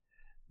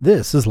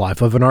This is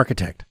Life of an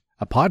Architect,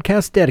 a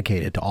podcast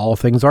dedicated to all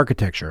things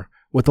architecture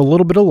with a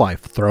little bit of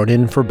life thrown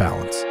in for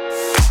balance.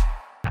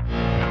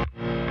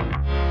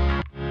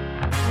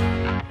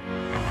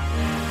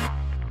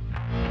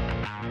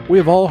 We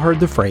have all heard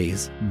the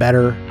phrase,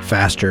 better,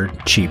 faster,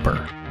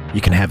 cheaper.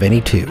 You can have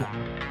any two.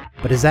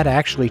 But is that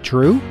actually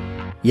true?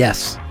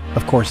 Yes,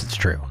 of course it's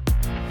true.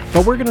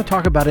 But we're going to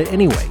talk about it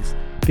anyways,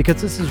 because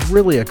this is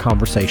really a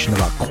conversation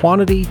about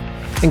quantity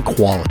and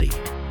quality,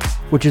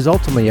 which is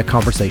ultimately a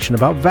conversation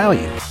about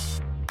value.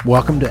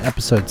 Welcome to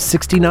episode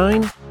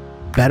 69,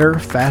 Better,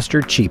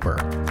 Faster, Cheaper.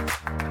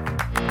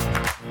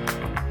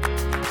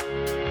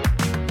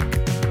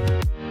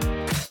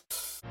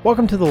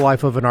 Welcome to the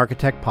Life of an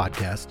Architect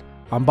podcast.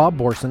 I'm Bob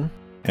Borson.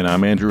 And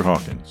I'm Andrew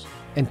Hawkins.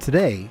 And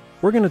today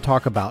we're going to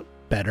talk about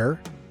better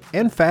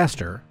and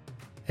faster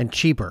and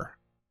cheaper,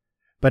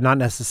 but not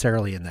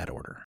necessarily in that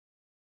order.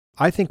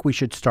 I think we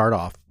should start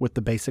off with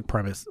the basic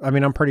premise. I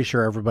mean, I'm pretty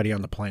sure everybody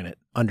on the planet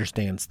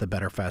understands the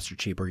better, faster,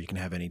 cheaper. You can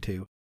have any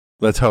two.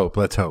 Let's hope.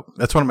 That's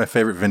one of my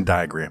favorite Venn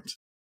diagrams.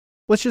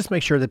 Let's just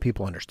make sure that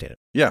people understand it.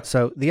 Yeah.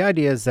 So the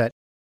idea is that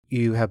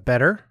you have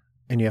better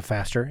and you have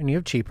faster and you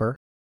have cheaper,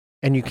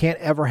 and you can't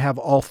ever have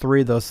all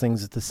three of those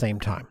things at the same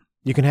time.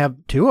 You can have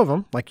two of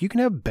them, like you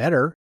can have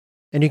better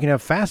and you can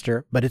have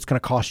faster, but it's going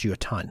to cost you a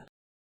ton.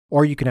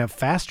 Or you can have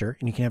faster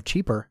and you can have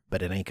cheaper,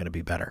 but it ain't going to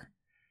be better.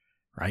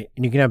 Right?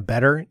 And you can have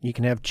better, you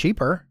can have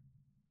cheaper.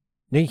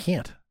 No, you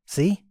can't.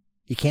 See?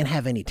 You can't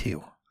have any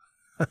two.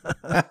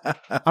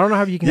 I don't know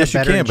how you can have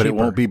better and cheaper. Yes, you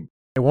can, but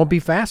it won't be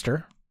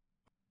faster.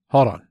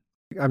 Hold on.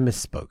 I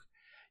misspoke.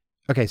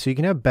 Okay, so you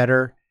can have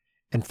better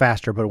and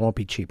faster, but it won't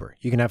be cheaper.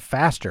 You can have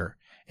faster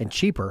and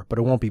cheaper, but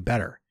it won't be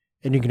better.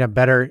 And you can have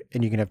better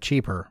and you can have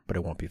cheaper, but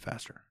it won't be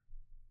faster.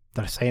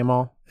 Did I say them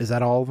all? Is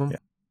that all of them?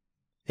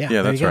 Yeah,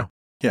 there that's you go. right.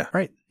 Yeah.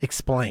 Right.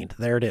 Explained.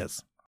 There it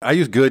is. I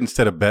use good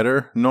instead of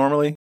better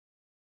normally.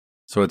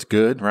 So it's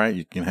good, right?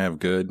 You can have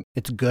good.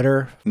 It's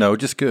gooder. No,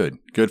 just good.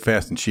 Good,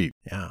 fast, and cheap.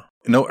 Yeah.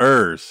 No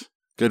ers.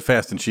 Good,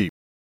 fast, and cheap.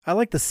 I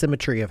like the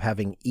symmetry of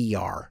having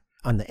ER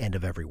on the end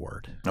of every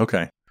word.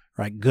 Okay.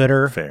 Right.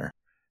 Gooder. Fair.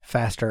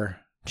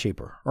 Faster,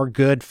 cheaper. Or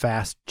good,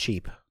 fast,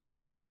 cheap.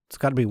 It's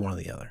got to be one or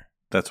the other.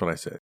 That's what I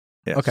said.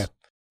 Yes. Okay.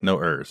 No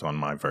ers on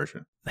my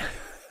version.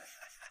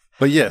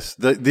 But yes,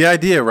 the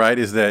idea, right,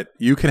 is that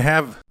you can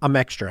have... I'm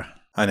extra.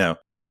 I know.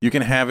 You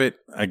can have it.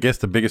 I guess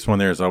the biggest one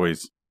there is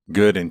always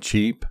good and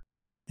cheap.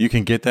 You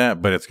can get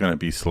that, but it's going to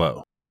be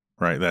slow,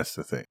 right? That's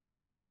the thing.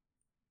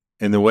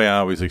 And the way I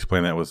always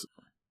explain that was,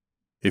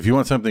 if you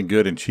want something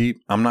good and cheap,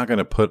 I'm not going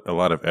to put a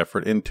lot of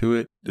effort into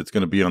it. It's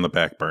going to be on the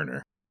back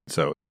burner.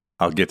 So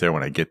I'll get there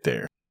when I get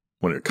there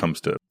when it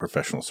comes to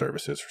professional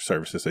services or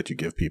services that you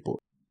give people.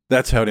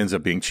 That's how it ends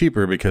up being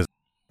cheaper because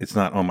it's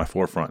not on my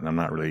forefront and I'm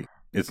not really,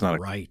 it's not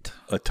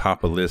a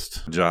top of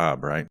list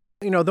job, right?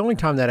 You know, the only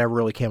time that ever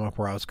really came up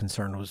where I was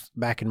concerned was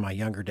back in my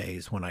younger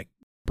days when I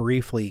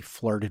briefly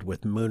flirted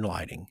with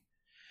moonlighting.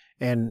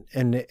 And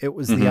it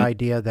was the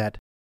idea that,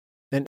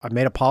 and I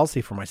made a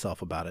policy for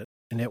myself about it.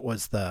 And it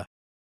was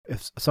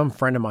if some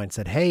friend of mine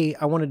said, hey,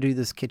 I want to do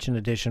this kitchen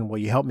addition. Will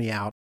you help me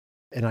out?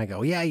 And I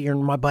go, yeah, you're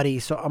my buddy.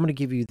 So I'm going to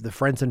give you the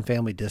friends and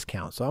family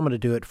discount. So I'm going to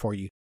do it for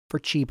you for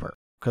cheaper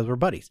because we're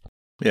buddies.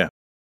 Yeah.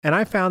 And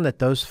I found that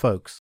those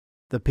folks,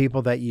 the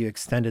people that you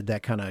extended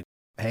that kind of,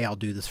 hey, I'll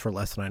do this for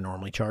less than I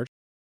normally charge,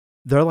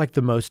 they're like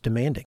the most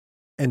demanding.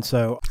 And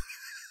so...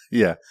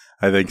 Yeah,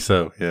 I think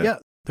so. Yeah,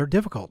 they're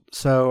difficult.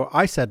 So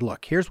I said,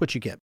 look, here's what you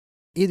get.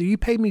 Either you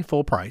pay me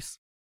full price,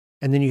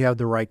 and then you have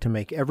the right to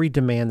make every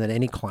demand that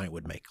any client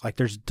would make. Like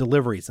there's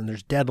deliveries and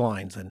there's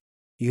deadlines, and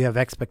you have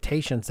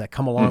expectations that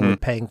come along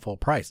with paying full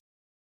price.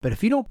 But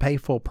if you don't pay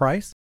full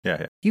price,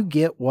 you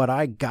get what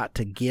I got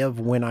to give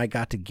when I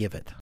got to give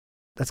it.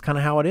 That's kind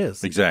of how it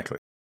is. Exactly.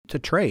 To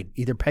trade.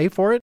 Either pay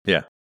for it,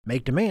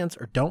 make demands,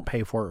 or don't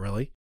pay for it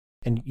really,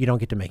 and you don't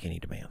get to make any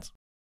demands.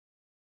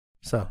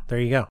 So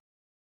there you go.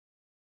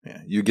 Yeah,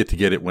 you get to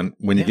get it when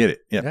you get it.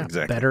 Yeah,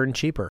 exactly. Better and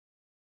cheaper.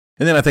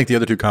 And then I think the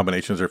other two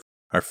combinations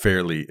are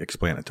fairly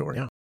explanatory.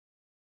 Yeah.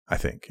 I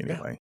think,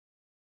 anyway.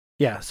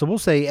 Yeah, so we'll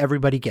say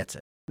everybody gets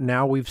it.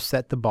 Now we've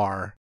set the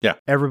bar. Yeah.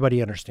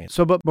 Everybody understands.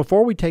 So, but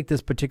before we take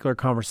this particular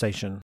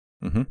conversation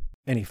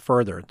any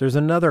further, there's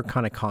another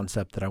kind of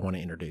concept that I want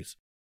to introduce.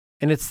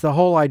 And it's the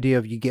whole idea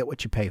of you get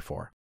what you pay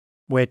for,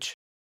 which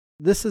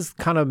this is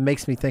kind of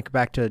makes me think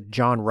back to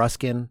John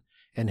Ruskin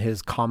and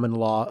his common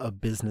law of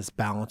business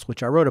balance,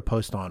 which I wrote a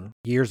post on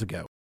years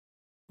ago,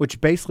 which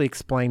basically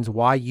explains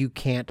why you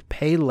can't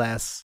pay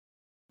less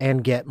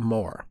and get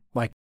more.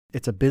 Like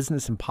it's a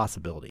business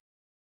impossibility.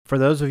 For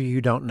those of you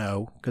who don't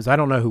know, because I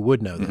don't know who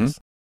would know this,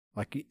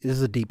 like this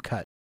is a deep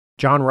cut.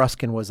 John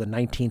Ruskin was a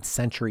 19th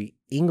century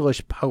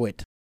English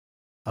poet,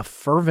 a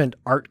fervent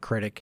art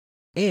critic,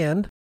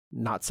 and,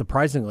 not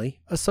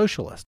surprisingly, a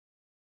socialist.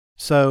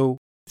 So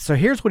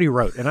here's what he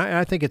wrote, and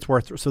I think it's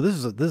worth. So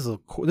this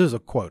is a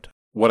quote.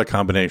 What a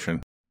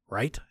combination.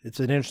 Right?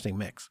 It's an interesting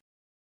mix.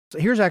 So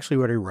here's actually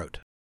what he wrote.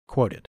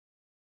 Quoted.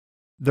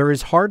 There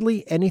is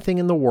hardly anything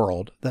in the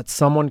world that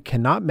someone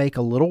cannot make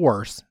a little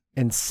worse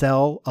and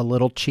sell a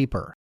little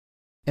cheaper.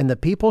 And the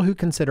people who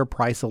consider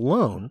price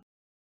alone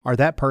are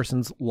that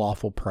person's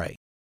lawful prey.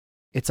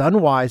 It's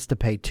unwise to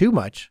pay too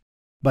much,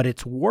 but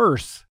it's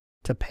worse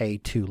to pay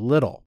too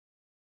little.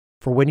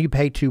 For when you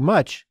pay too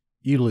much,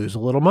 you lose a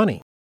little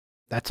money.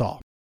 That's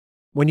all.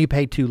 When you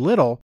pay too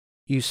little,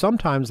 you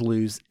sometimes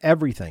lose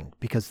everything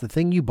because the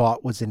thing you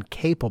bought was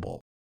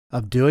incapable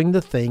of doing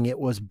the thing it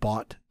was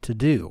bought to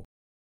do.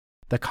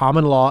 The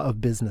common law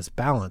of business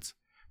balance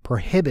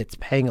prohibits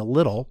paying a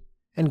little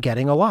and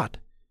getting a lot.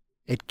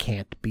 It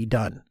can't be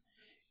done.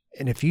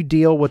 And if you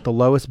deal with the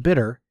lowest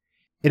bidder,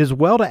 it is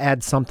well to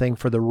add something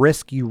for the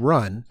risk you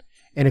run.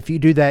 And if you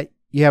do that,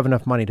 you have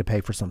enough money to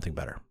pay for something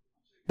better.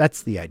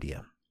 That's the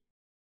idea.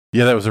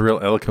 Yeah, that was a real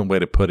eloquent way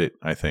to put it,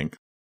 I think.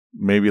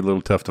 Maybe a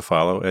little tough to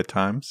follow at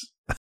times.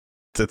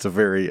 It's a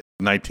very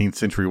 19th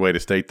century way to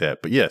state that.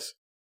 But yes,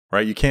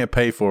 right? You can't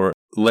pay for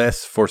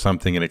less for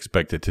something and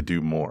expect it to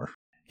do more.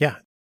 Yeah,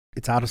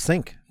 it's out of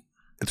sync.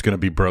 It's going to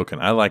be broken.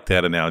 I like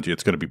that analogy.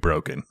 It's going to be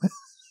broken.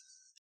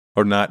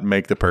 Or not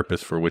make the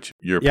purpose for which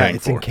you're paying for. Yeah,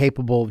 it's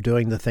incapable of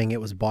doing the thing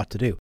it was bought to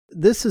do.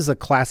 This is a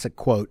classic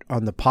quote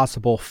on the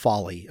possible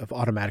folly of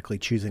automatically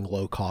choosing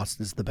low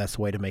cost is the best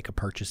way to make a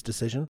purchase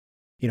decision.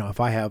 You know, if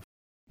I have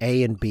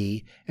A and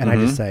B and I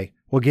just say,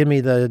 well, give me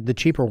the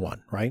cheaper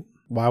one, right?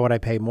 Why would I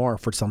pay more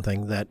for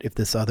something that if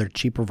this other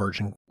cheaper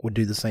version would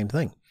do the same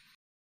thing?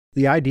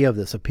 The idea of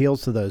this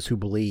appeals to those who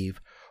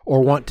believe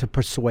or want to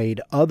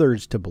persuade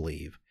others to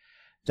believe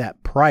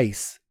that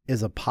price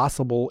is a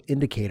possible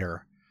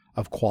indicator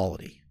of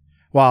quality.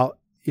 While,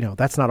 you know,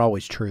 that's not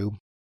always true,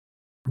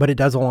 but it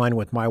does align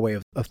with my way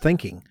of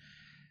thinking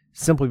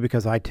simply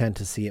because I tend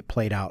to see it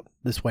played out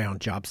this way on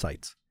job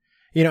sites.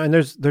 You know, and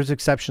there's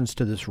exceptions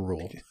to this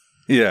rule.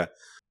 Yeah.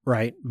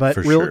 Right? But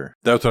for sure.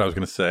 That's what I was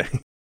going to say.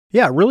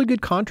 Yeah, really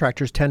good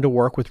contractors tend to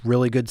work with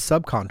really good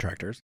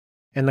subcontractors.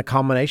 And the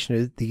combination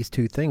of these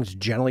two things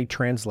generally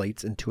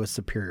translates into a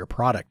superior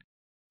product,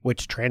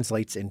 which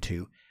translates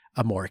into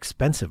a more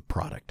expensive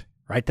product,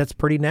 right? That's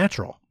pretty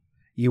natural.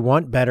 You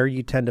want better,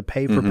 you tend to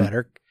pay for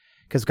better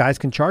because guys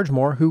can charge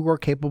more who are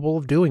capable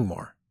of doing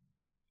more.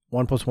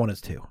 1 + 1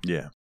 is 2.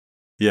 Yeah.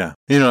 Yeah.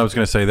 You know, I was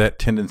going to say that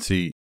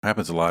tendency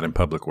happens a lot in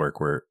public work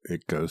where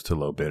it goes to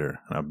low bidder.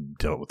 I've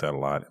dealt with that a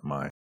lot in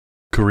my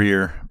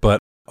career. But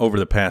over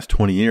the past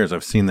 20 years,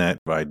 I've seen that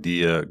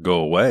idea go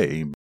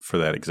away for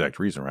that exact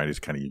reason, right? It's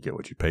kind of you get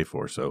what you pay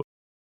for. So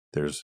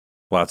there's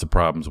lots of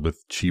problems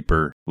with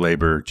cheaper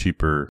labor,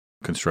 cheaper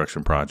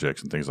construction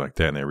projects and things like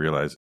that. And they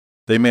realize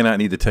they may not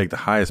need to take the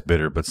highest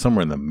bidder, but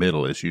somewhere in the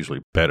middle is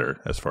usually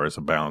better as far as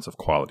a balance of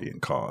quality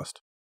and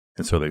cost.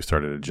 And so they've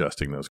started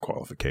adjusting those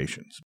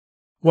qualifications.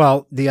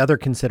 Well, the other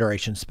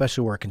consideration,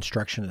 especially where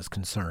construction is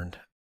concerned,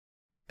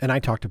 and I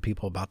talk to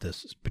people about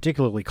this,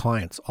 particularly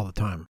clients all the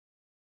time,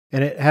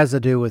 and it has to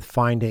do with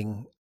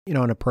finding, you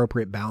know, an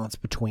appropriate balance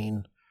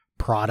between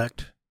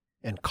product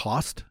and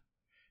cost,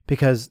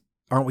 because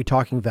aren't we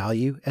talking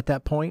value at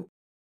that point?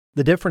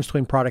 The difference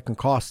between product and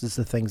cost is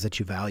the things that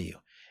you value.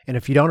 And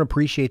if you don't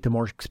appreciate the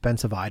more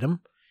expensive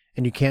item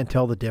and you can't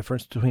tell the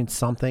difference between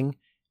something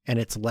and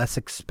its less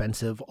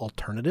expensive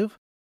alternative,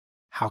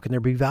 how can there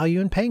be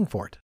value in paying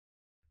for it?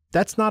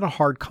 That's not a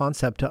hard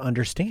concept to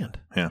understand.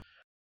 Yeah.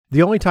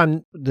 The only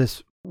time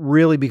this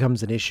really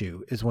becomes an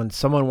issue is when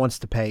someone wants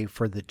to pay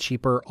for the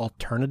cheaper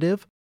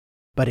alternative,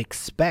 but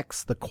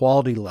expects the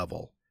quality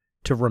level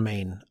to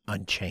remain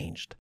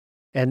unchanged.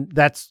 And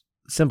that's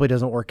simply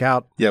doesn't work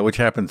out. Yeah, which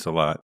happens a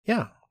lot.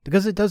 Yeah,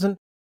 because it doesn't,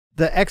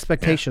 the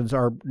expectations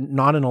are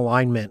not in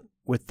alignment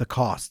with the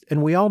cost.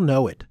 And we all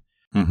know it.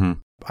 Mm-hmm.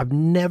 I've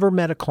never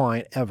met a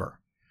client ever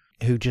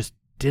who just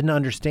didn't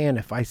understand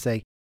if I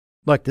say,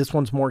 look, this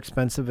one's more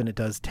expensive and it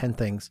does 10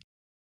 things.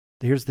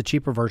 Here's the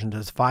cheaper version,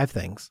 does 5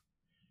 things.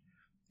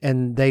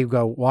 And they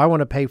go, well, I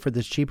want to pay for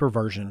this cheaper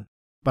version,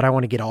 but I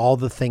want to get all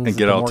the things and that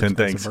get the all more 10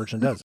 expensive things. version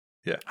does.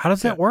 Yeah. How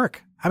does that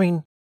work? I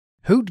mean,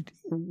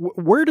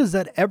 where does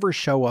that ever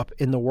show up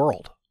in the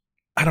world?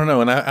 I don't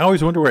know. And I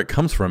always wonder where it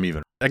comes from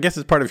even. I guess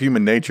it's part of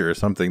human nature or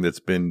something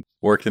that's been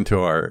worked into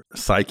our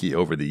psyche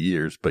over the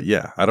years. But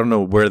yeah, I don't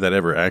know where that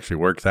ever actually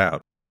works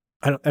out.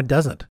 It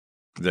doesn't.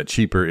 That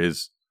cheaper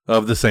is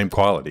of the same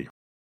quality.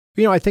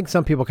 You know, I think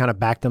some people kind of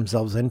back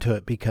themselves into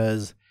it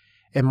because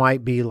it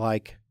might be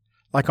like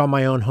on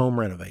my own home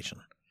renovation.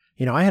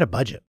 You know, I had a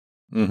budget.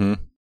 Mm-hmm.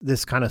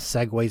 This kind of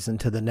segues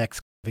into the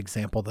next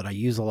example that I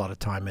use a lot of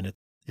time, and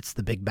it's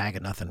the big bag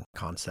of nothing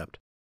concept,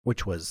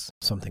 which was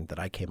something that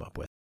I came up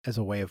with as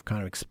a way of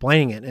kind of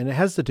explaining it. And it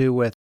has to do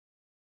with,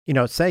 you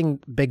know, saying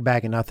big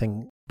bag of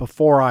nothing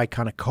before I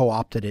kind of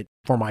co-opted it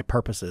for my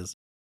purposes.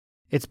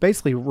 It's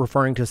basically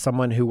referring to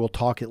someone who will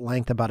talk at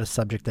length about a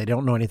subject they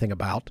don't know anything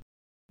about.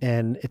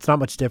 And it's not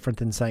much different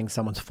than saying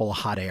someone's full of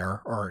hot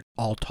air or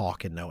all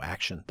talk and no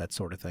action, that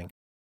sort of thing.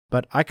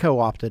 But I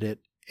co-opted it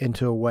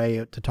into a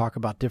way to talk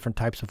about different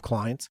types of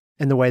clients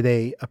and the way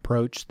they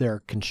approach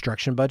their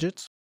construction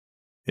budgets.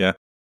 Yeah.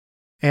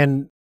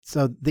 And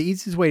so the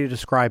easiest way to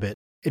describe it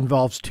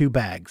involves 2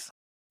 bags.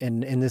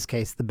 And in this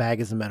case, the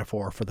bag is a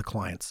metaphor for the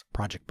client's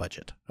project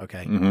budget.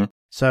 Okay. Mm-hmm.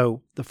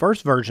 So the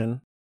first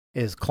version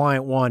is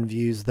client 1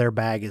 views their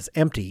bag as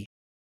empty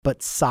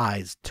but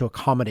sized to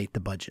accommodate the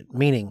budget,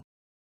 meaning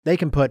they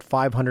can put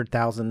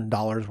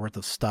 $500,000 worth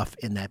of stuff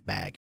in that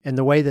bag. And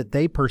the way that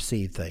they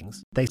perceive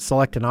things, they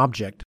select an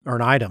object or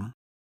an item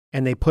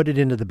and they put it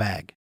into the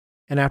bag.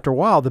 And after a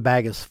while, the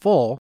bag is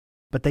full,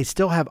 but they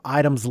still have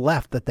items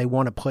left that they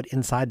want to put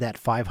inside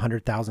that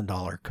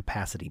 $500,000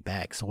 capacity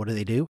bag. So what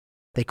do?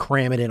 They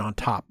cram it in on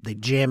top. They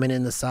jam it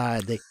in the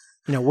side. They,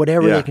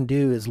 whatever they can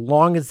do as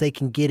long as they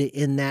can get it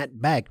in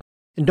that bag.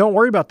 And don't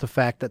worry about the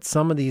fact that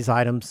some of these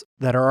items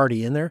that are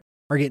already in there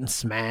are getting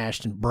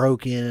smashed and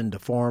broken and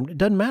deformed. It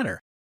doesn't matter.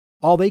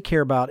 All they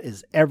care about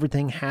is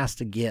everything has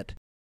to get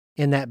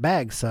in that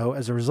bag. So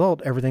as a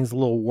result, everything's a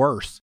little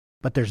worse,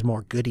 but there's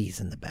more goodies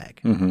in the bag.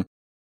 Mm-hmm.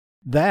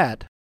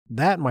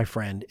 That, my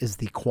friend, is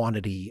the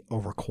quantity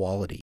over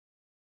quality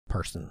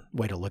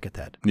way to look at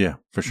that. Yeah,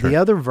 for sure. The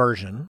other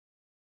version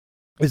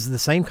is the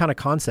same kind of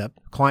concept.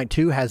 Client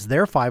 2 has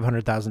their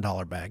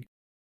 $500,000 bag,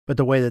 but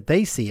the way that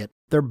they see it,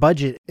 their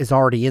budget is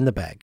already in the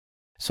bag.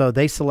 So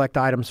they select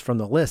items from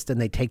the list and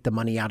they take the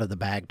money out of the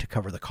bag to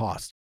cover the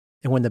cost.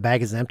 And when the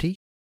bag is empty,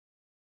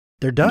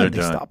 they're done.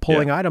 They stop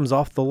pulling items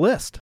off the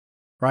list,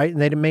 right?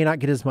 And they may not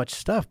get as much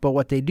stuff, but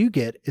what they do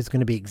get is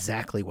going to be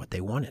exactly what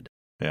they wanted.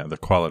 Yeah, the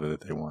quality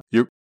that they want.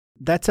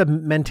 That's a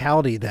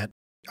mentality that,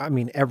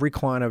 every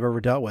client I've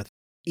ever dealt with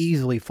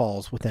easily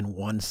falls within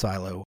one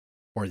silo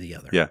or the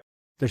other. Yeah.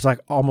 There's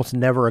almost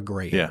never a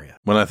gray area.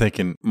 Well, I think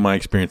in my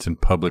experience in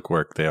public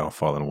work, they all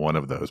fall in one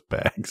of those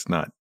bags,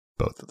 not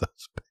both of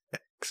those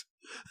bags.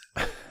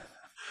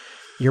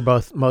 You're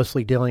both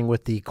mostly dealing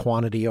with the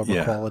quantity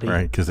over quality.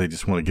 Right, because they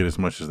just want to get as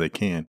much as they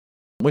can,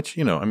 which,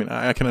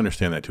 I can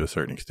understand that to a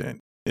certain extent.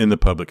 In the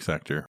public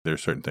sector,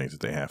 there's certain things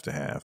that they have to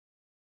have.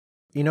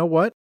 You know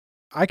what?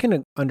 I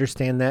can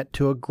understand that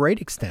to a great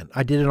extent.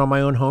 I did it on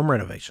my own home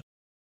renovation,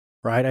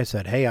 right? I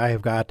said, hey, I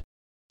have got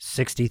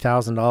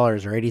 $60,000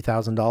 or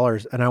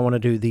 $80,000 and I want to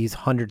do these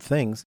 100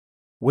 things.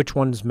 Which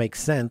ones make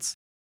sense?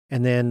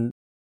 And then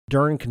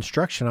during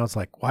construction, I was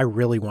like, well, I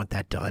really want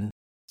that done.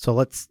 So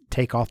let's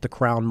take off the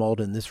crown mold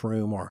in this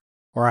room, or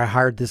I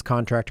hired this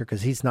contractor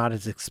because he's not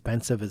as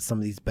expensive as some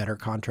of these better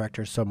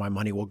contractors, so my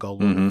money will go a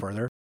little bit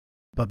further.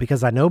 But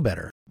because I know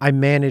better, I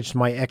managed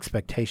my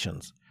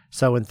expectations.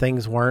 So when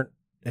things weren't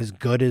as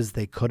good as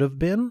they could have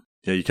been.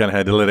 Yeah, you kind of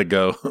had to let it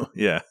go.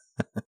 Yeah.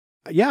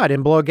 Yeah, I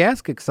didn't blow a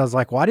gasket because I was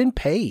like, well, I didn't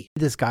pay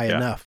this guy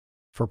enough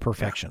for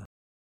perfection. Yeah.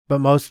 But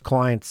most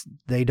clients,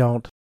 they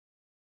don't.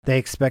 They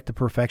expect the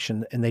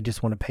perfection and they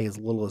just want to pay as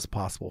little as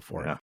possible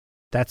for it.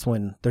 That's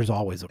when there's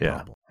always a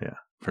problem. Yeah,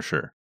 for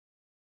sure.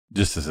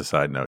 Just as a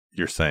side note,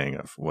 you're saying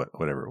of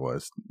whatever it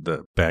was,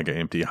 the bag of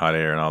empty hot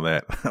air and all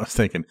that. I was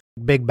thinking.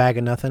 Big bag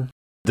of nothing.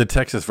 The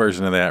Texas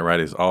version of that, right,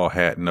 is all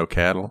hat, no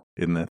cattle.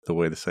 Isn't that the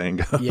way the saying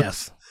goes?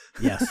 Yes.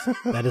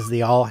 That is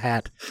the all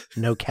hat,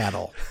 no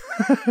cattle.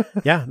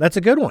 Yeah, that's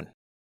a good one.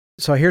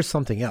 So here's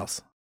something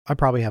else. I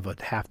probably have a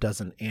half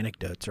dozen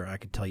anecdotes, or I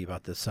could tell you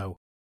about this. So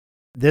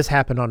this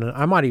happened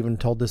I might even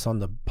told this on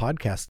the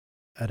podcast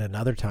at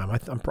another time.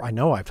 I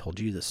know I've told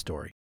you this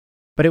story,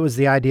 but it was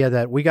the idea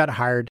that we got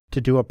hired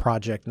to do a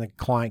project and the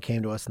client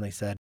came to us and they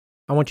said,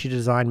 I want you to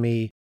design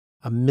me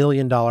 $1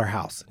 million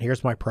house. And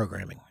here's my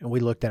programming. And we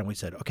looked at it and we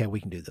said, okay,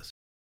 we can do this.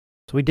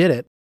 So we did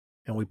it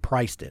and we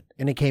priced it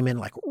and it came in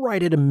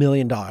right at $1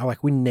 million.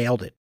 We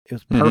nailed it. It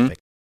was perfect.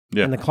 Mm-hmm.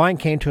 Yeah. And the client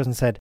came to us and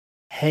said,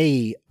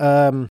 hey,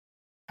 I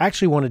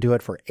actually want to do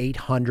it for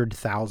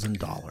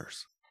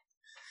 $800,000.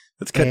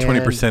 Let's cut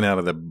 20% out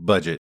of the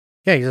budget.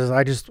 Yeah. He says,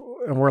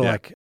 and we're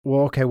like,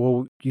 well, okay,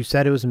 well, you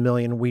said it was $1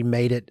 million. We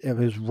made it. It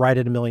was right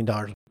at $1 million.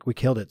 We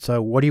killed it.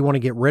 So what do you want to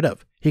get rid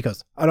of? He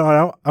goes, I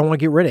don't want to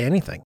get rid of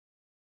anything.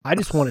 I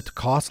just want it to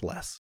cost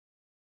less.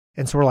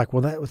 And so we're like,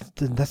 well,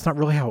 that's not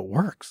really how it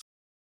works.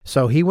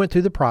 So he went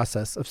through the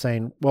process of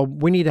saying, well,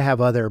 we need to have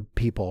other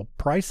people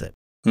price it.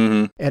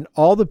 Mm-hmm. And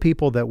all the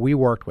people that we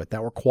worked with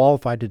that were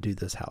qualified to do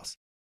this house,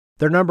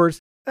 their numbers,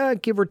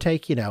 give or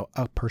take, a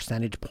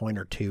percentage point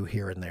or two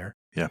here and there.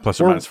 Yeah,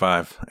 plus or minus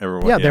 5.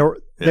 Everyone. Yeah,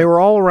 they were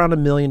all around $1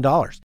 million.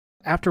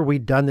 After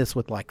we'd done this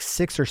with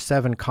 6 or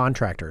 7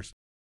 contractors,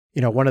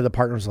 one of the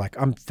partners was like,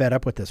 I'm fed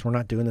up with this. We're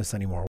not doing this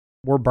anymore.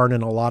 We're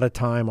burning a lot of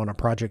time on a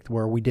project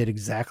where we did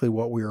exactly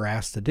what we were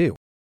asked to do.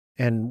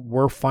 And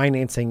we're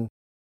financing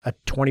a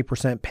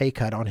 20% pay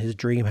cut on his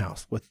dream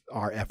house with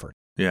our effort.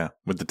 Yeah,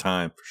 with the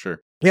time, for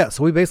sure. Yeah,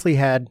 so we basically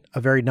had a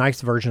very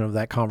nice version of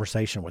that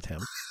conversation with him.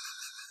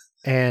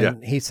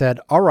 And he said,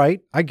 all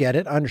right, I get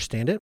it. I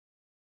understand it.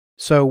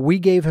 So we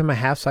gave him a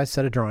half-size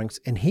set of drawings,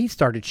 and he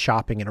started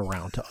shopping it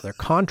around to other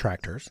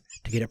contractors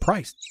to get it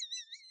priced.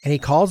 And he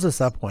calls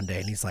us up one day,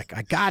 and he's like,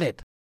 I got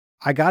it.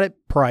 I got it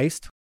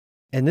priced,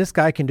 and this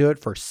guy can do it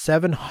for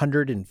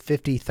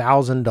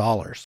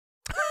 $750,000.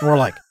 And we're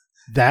like,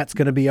 that's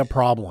going to be a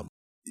problem.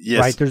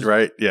 Yes,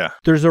 right? Yeah.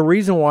 There's a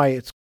reason why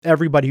it's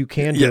everybody who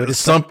can do it.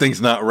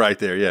 Something's not right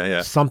there.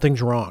 Yeah.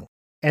 Something's wrong.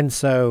 And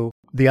so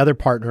the other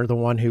partner, the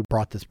one who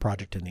brought this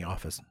project in the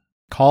office,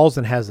 calls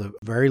and has a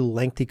very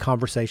lengthy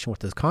conversation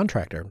with his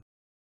contractor,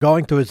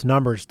 going through his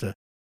numbers to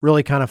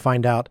really kind of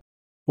find out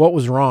what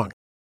was wrong.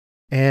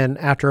 And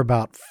after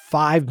about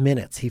 5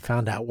 minutes, he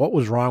found out what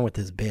was wrong with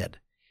his bid.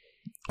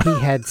 He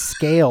had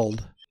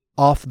scaled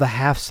off the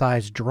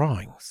half-size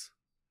drawings.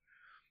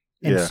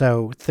 And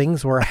so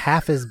things were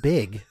half as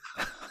big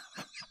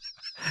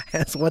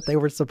as what they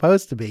were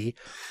supposed to be.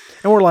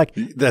 And we're like,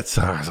 that's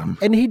awesome.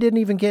 And he didn't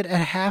even get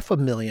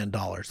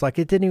 $500,000. Like,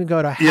 it didn't even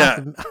go to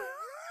half.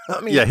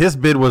 I mean, his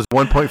bid was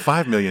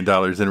 $1.5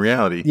 million in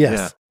reality. Yes.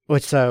 Yeah.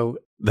 Which so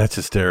that's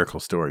a hysterical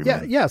story. Yeah,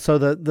 man. yeah. So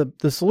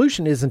the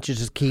solution isn't to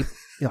just keep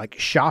like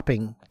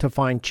shopping to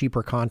find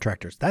cheaper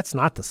contractors. That's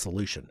not the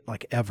solution,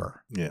 like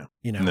ever. Yeah.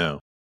 No.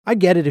 I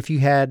get it if you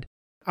had.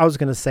 I was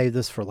going to save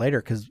this for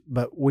later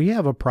but we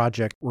have a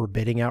project we're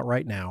bidding out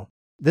right now.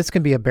 This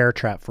can be a bear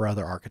trap for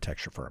other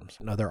architecture firms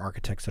and other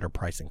architects that are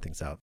pricing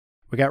things out.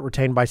 We got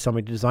retained by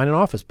somebody to design an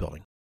office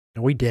building,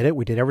 and we did it.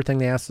 We did everything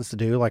they asked us to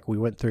do. Like, we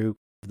went through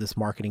this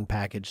marketing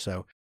package.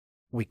 So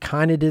we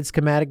kind of did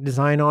schematic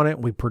design on it.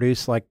 We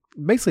produced, like,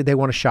 basically they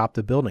want to shop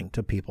the building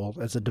to people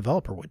as a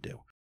developer would do.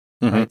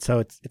 Mm-hmm. Right. So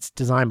it's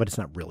designed, but it's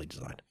not really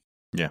designed.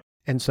 Yeah.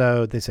 And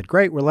so they said,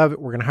 great, we love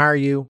it. We're going to hire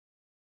you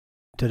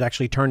to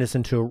actually turn this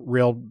into a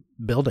real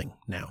building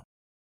now.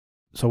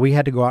 So we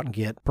had to go out and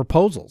get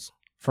proposals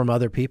from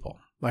other people.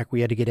 Like,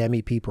 we had to get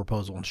MEP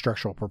proposal and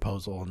structural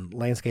proposal and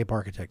landscape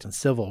architect and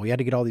civil. We had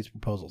to get all these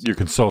proposals. Your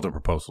consultant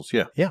proposals.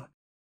 Yeah. Yeah.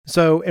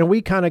 So, and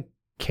we kind of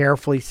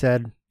carefully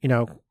said,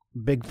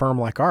 big firm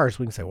like ours,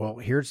 we can say, well,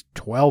 here's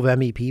 12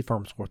 MEP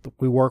firms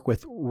we work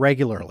with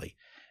regularly.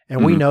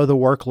 And we know the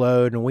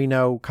workload, and we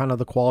know kind of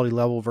the quality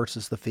level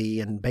versus the fee.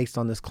 And based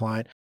on this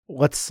client,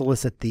 let's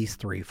solicit these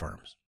 3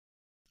 firms.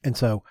 And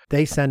so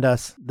they send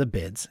us the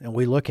bids, and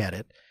we look at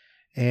it.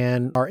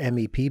 And our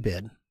MEP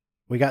bid,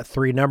 we got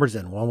 3 numbers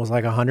in. One was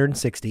like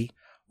 160,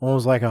 one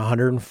was like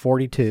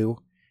 142,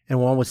 and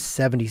one was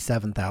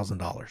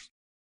 $77,000.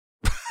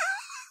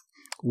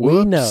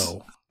 We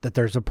know that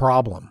there's a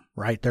problem,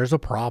 right? There's a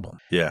problem.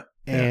 Yeah.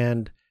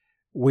 And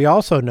we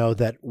also know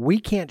that we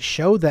can't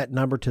show that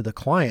number to the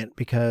client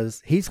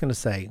because he's going to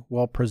say,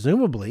 well,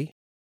 presumably,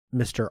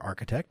 Mr.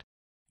 Architect,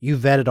 you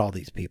vetted all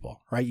these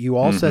people, right? You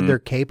all said they're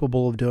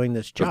capable of doing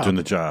this job. Doing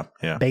the job,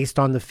 yeah. Based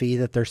on the fee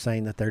that they're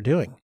saying that they're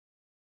doing.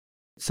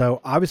 So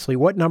obviously,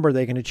 what number are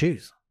they going to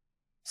choose?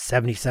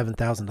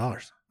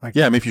 $77,000.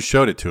 Yeah, I mean, if you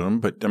showed it to them,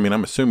 but I mean,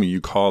 I'm assuming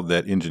you called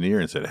that engineer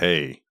and said,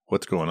 hey,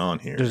 what's going on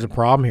here? There's a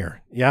problem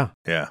here. Yeah.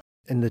 Yeah.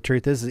 And the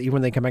truth is even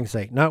when they come back and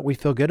say, no, we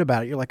feel good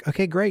about it, you're like,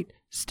 okay, great.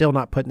 Still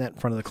not putting that in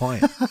front of the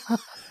client.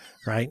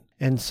 Right.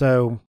 And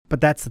so,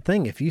 but that's the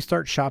thing. If you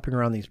start shopping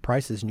around these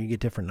prices and you get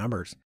different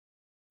numbers,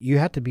 you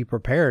have to be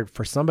prepared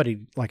for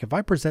somebody. Like, if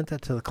I present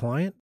that to the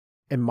client,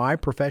 in my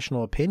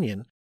professional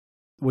opinion,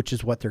 which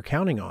is what they're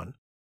counting on,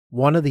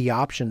 one of the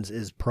options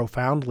is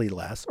profoundly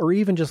less, or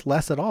even just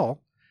less at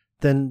all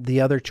than the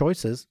other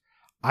choices,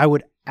 I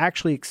would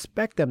actually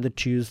expect them to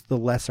choose the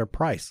lesser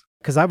price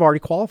because I've already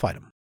qualified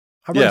them.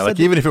 Yeah, like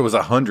even if it was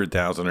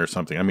 100,000 or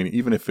something. I mean,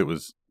 even if it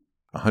was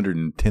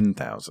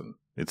 110,000,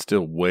 it's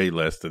still way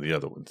less than the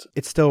other ones.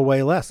 It's still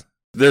way less.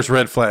 There's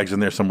red flags in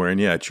there somewhere, and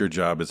yeah, it's your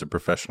job as a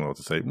professional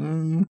to say,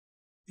 even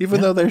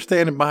though they're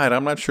standing by it,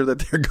 I'm not sure that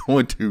they're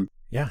going to.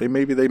 Yeah,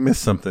 maybe they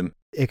missed something.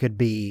 It could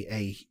be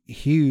a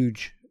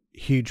huge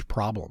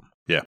problem.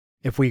 Yeah,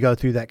 if we go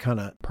through that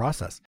kind of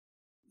process.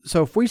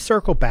 So if we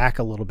circle back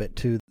a little bit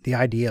to the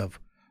idea of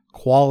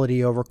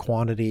quality over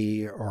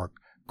quantity or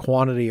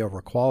quantity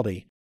over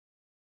quality,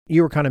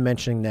 you were kind of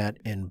mentioning that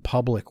in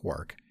public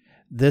work,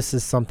 this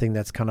is something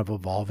that's kind of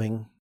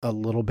evolving a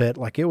little bit.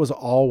 Like, it was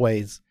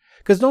always,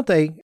 because don't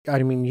they,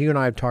 I mean, you and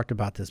I have talked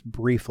about this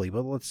briefly,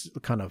 but let's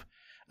kind of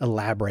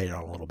elaborate it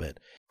on a little bit.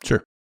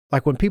 Sure.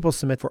 Like, when people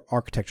submit for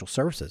architectural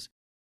services,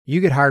 you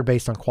get hired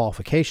based on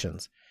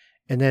qualifications.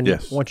 And then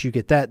once you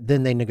get that,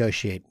 then they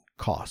negotiate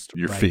cost.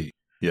 Your right? fee.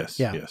 Yes.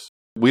 Yeah. Yes.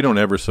 We don't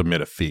ever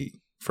submit a fee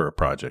for a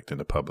project in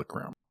the public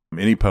realm.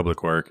 Any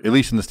public work, at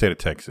least in the state of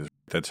Texas,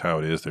 that's how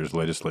it is. There's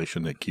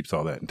legislation that keeps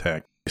all that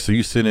intact. So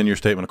you send in your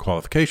statement of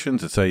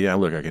qualifications and say, yeah,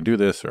 look, I can do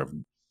this, or I've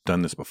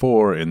done this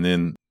before, and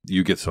then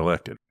you get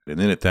selected. And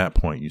then at that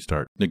point, you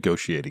start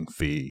negotiating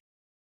fee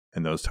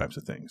and those types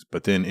of things.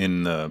 But then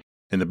in the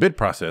bid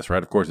process,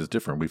 right, of course, it's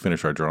different. We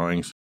finish our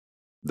drawings.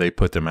 They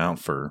put them out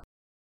for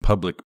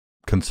public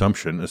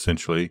consumption,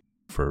 essentially,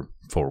 for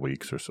 4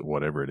 weeks or so,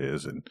 whatever it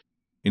is. And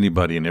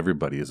anybody and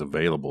everybody is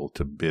available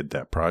to bid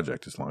that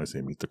project as long as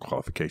they meet the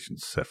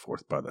qualifications set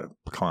forth by the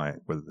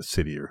client, whether the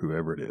city or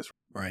whoever it is.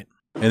 Right.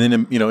 And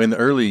then, in the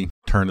early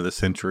turn of the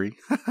century,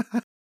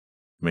 it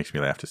makes me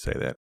laugh to say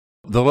that,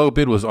 the low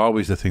bid was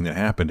always the thing that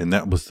happened. And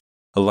that was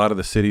a lot of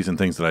the cities and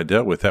things that I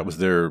dealt with. That was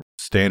their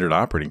standard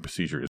operating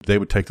procedure. They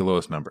would take the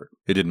lowest number.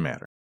 It didn't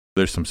matter.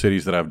 There's some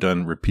cities that I've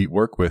done repeat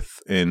work with,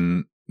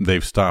 and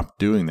they've stopped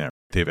doing that.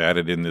 They've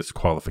added in this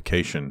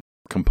qualification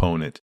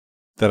component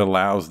that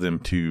allows them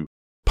to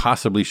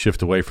possibly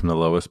shift away from the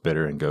lowest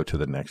bidder and go to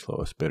the next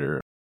lowest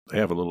bidder. They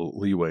have a little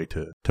leeway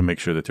to make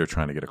sure that they're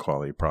trying to get a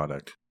quality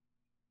product.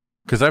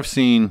 Because I've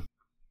seen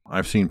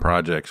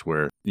projects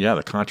where,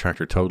 the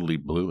contractor totally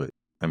blew it.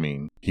 I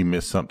mean, he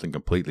missed something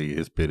completely.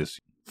 His bid is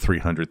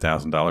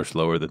 $300,000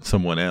 lower than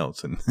someone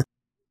else. And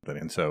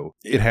And so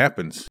it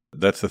happens.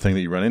 That's the thing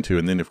that you run into.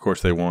 And then, of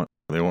course, they want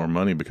more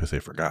money because they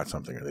forgot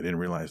something or they didn't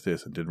realize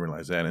this and didn't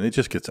realize that. And it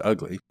just gets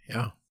ugly.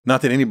 Yeah.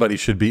 Not that anybody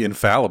should be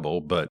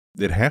infallible, but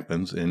it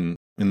happens in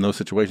those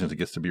situations. It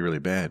gets to be really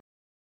bad.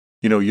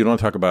 You know, you don't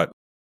talk about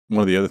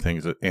one of the other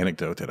things, an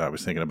anecdote that I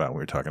was thinking about when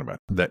we were talking about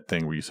that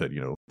thing where you said,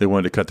 you know, they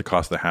wanted to cut the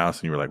cost of the house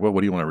and you were like, well,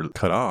 what do you want to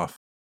cut off?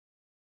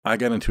 I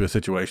got into a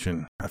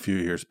situation a few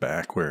years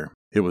back where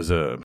it was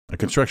a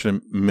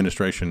construction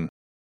administration.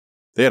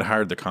 They had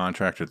hired the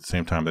contractor at the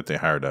same time that they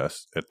hired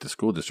us at the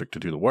school district to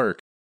do the work.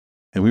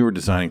 And we were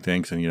designing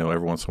things and, you know,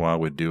 every once in a while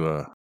we'd do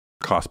a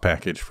cost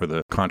package for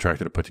the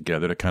contractor to put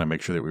together to kind of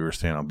make sure that we were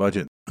staying on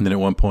budget. And then at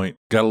one point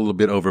got a little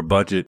bit over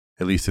budget,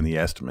 at least in the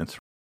estimates.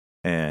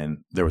 And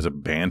there was a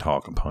band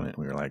hall component.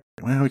 We were like,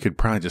 well, we could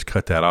probably just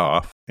cut that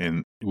off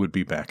and it would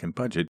be back in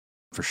budget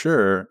for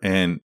sure.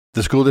 And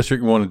the school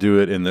district wanted to do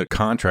it and the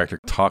contractor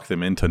talked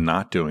them into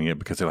not doing it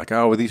because they're like,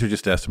 oh, well, these are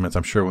just estimates.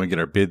 I'm sure when we get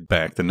our bid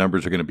back, the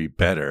numbers are going to be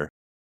better.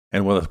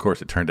 And well, of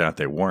course, it turned out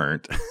they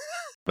weren't.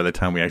 By the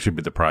time we actually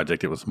bid the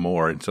project, it was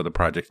more. And so the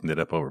project ended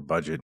up over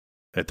budget.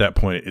 At that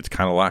point, it's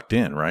kind of locked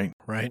in, right?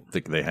 Right.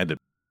 They had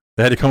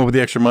to come up with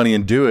the extra money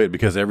and do it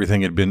because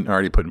everything had been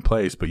already put in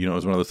place. But, you know, it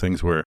was one of those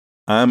things where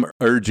I'm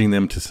urging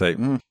them to say,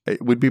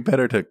 it would be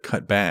better to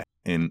cut back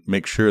and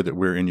make sure that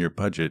we're in your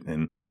budget.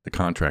 And the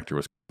contractor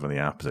was on the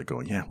opposite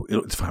going, yeah,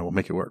 it's fine. We'll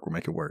make it work. We'll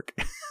make it work.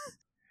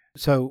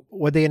 So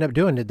what they end up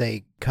doing, did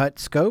they cut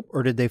scope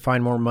or did they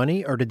find more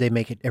money or did they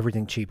make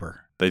everything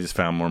cheaper? They just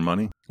found more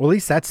money. Well, at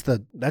least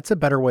that's a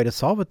better way to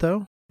solve it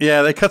though.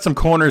 Yeah, they cut some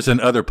corners in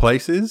other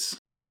places.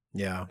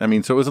 Yeah. I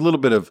mean, so it was a little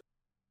bit of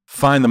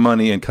find the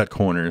money and cut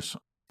corners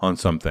on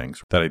some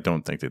things that I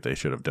don't think that they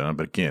should have done.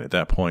 But again, at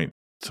that point,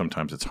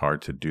 sometimes it's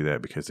hard to do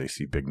that because they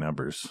see big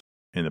numbers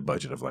in the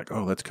budget of like,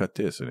 oh, let's cut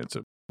this. And it's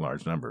a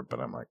large number. But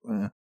I'm like,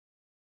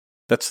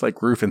 that's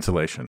like roof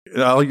insulation.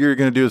 All you're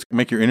going to do is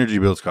make your energy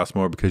bills cost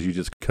more because you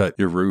just cut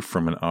your roof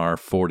from an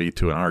R40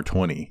 to an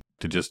R20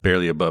 to just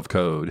barely above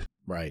code.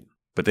 Right.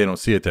 But they don't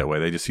see it that way.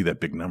 They just see that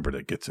big number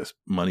that gets us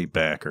money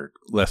back or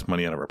less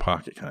money out of our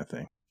pocket kind of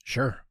thing.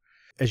 Sure.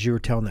 As you were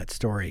telling that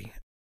story,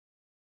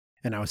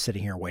 and I was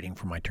sitting here waiting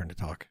for my turn to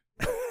talk.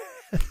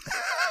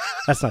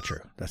 That's not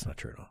true. That's not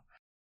true at all.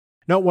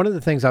 No, one of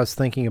the things I was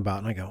thinking about,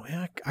 and I go,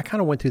 yeah, I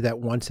kind of went through that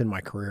once in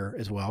my career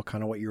as well,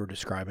 kind of what you were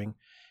describing.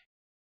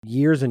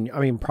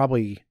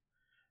 Probably,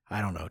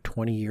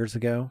 20 years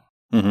ago,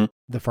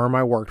 the firm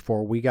I worked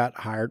for, we got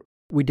hired.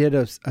 We did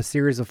a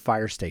series of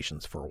fire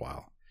stations for a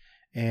while.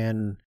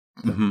 And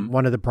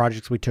one of the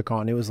projects we took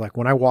on, it was like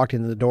when I walked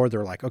in the door,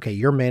 they're like, okay,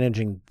 you're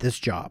managing this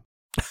job.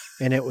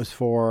 And it was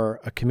for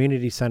a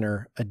community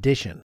center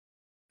addition.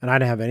 And I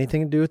didn't have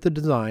anything to do with the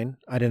design.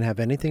 I didn't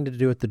have anything to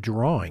do with the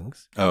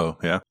drawings. Oh,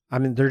 yeah. I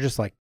mean, they're just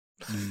like,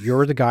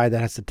 you're the guy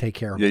that has to take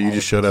care of it. Yeah, you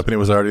just showed up and it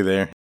was already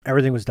there.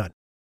 Everything was done.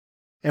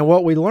 And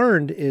what we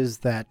learned is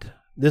that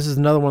this is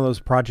another one of those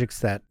projects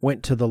that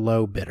went to the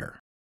low bidder.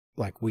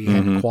 Like we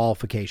had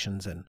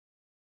qualifications and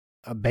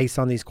based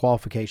on these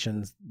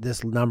qualifications,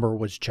 this number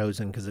was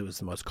chosen because it was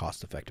the most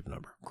cost-effective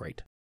number.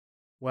 Great.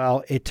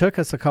 Well, it took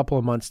us a couple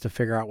of months to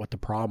figure out what the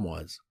problem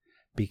was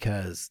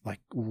because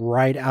like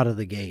right out of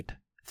the gate,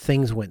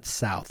 things went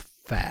south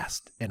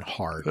fast and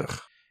hard. Ugh.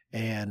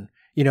 And,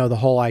 you know, the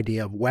whole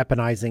idea of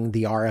weaponizing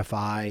the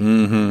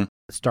RFI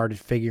started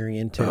figuring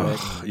into it.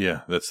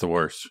 Yeah, that's the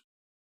worst.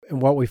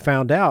 And what we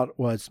found out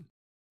was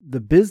the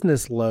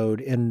business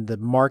load in the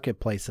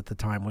marketplace at the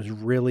time was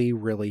really,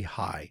 really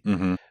high.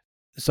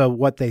 So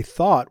what they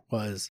thought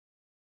was,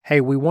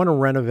 hey, we want to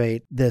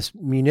renovate this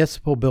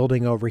municipal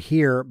building over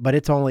here, but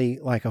it's only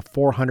like a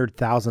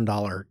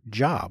 $400,000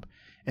 job,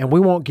 and we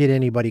won't get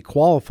anybody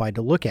qualified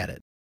to look at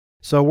it.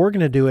 So we're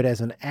going to do it as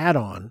an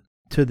add-on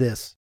to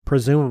this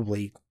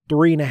presumably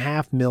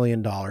 $3.5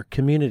 million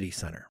community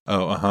center.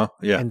 Oh,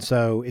 yeah. And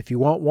so if you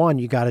want one,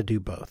 you got to do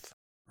both,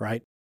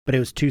 right? But it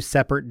was two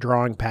separate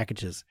drawing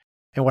packages.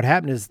 And what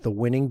happened is the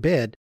winning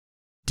bid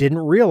didn't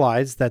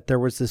realize that there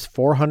was this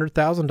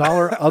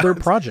 $400,000 other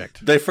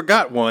project. They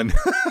forgot one.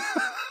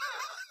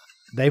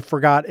 They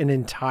forgot an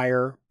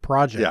entire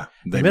project. Yeah,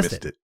 they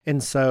missed it.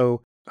 And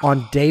so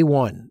on day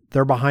one,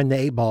 they're behind the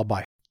 8 ball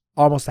by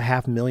almost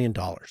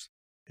 $500,000.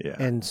 Yeah.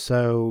 And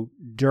so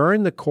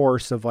during the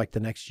course of like the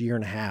next year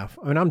and a half,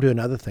 I mean, I'm doing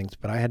other things,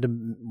 but I had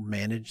to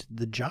manage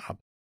the job.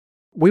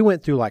 We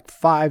went through like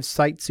 5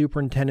 site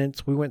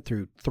superintendents. We went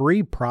through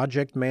 3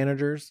 project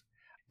managers.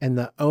 And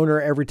the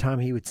owner, every time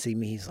he would see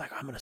me, he's like,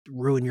 I'm going to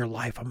ruin your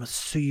life. I'm going to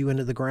sue you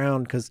into the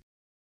ground because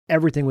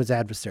everything was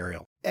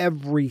adversarial.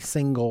 Every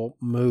single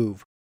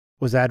move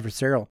was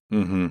adversarial.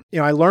 You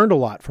know, I learned a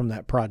lot from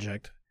that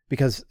project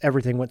because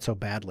everything went so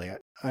badly.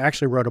 I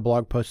actually wrote a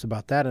blog post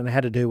about that, and it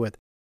had to do with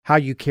how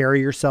you carry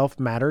yourself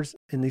matters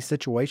in these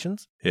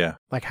situations. Yeah.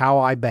 Like how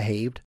I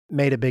behaved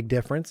made a big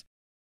difference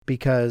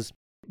because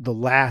the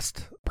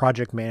last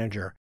project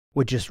manager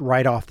would just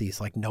write off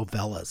these like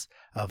novellas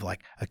of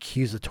like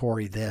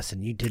accusatory this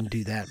and you didn't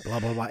do that,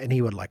 blah, blah, blah. And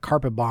he would like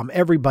carpet bomb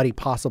everybody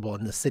possible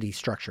in the city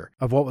structure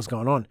of what was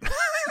going on.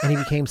 And he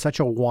became such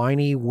a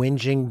whiny,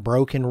 whinging,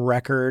 broken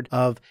record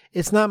of,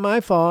 it's not my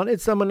fault,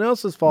 it's someone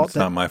else's fault. It's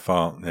not my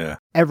fault, yeah.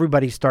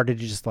 Everybody started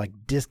to just like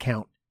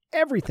discount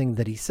everything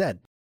that he said.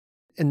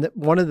 And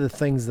one of the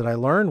things that I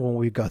learned when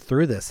we go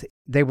through this,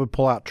 they would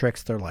pull out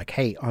tricks. They're like,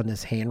 hey, on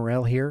this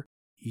handrail here,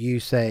 you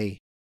say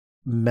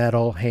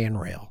metal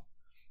handrail,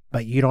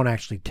 but you don't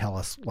actually tell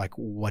us like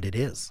what it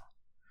is.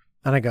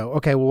 And I go,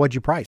 okay, well, what'd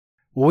you price?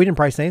 Well, we didn't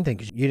price anything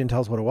because you didn't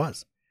tell us what it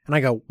was. And I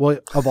go, well,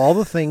 of all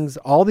the things,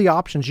 all the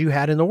options you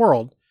had in the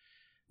world,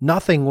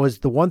 nothing was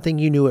the one thing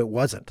you knew it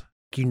wasn't.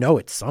 You know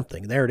it's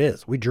something. There it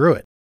is. We drew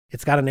it.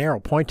 It's got an arrow,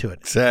 point to it.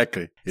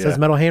 Exactly. It says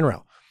metal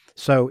handrail.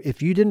 So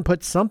if you didn't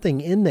put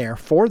something in there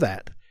for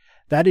that,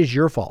 that is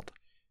your fault.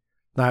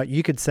 Now,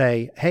 you could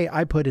say, hey,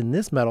 I put in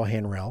this metal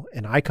handrail,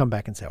 and I come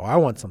back and say, oh, I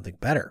want something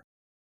better.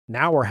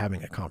 Now we're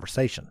having a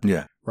conversation.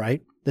 Yeah.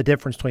 Right? The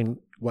difference between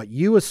what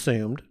you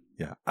assumed.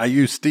 Yeah. I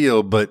use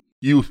steel, but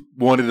you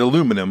wanted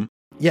aluminum.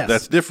 Yes.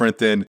 That's different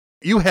than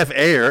you have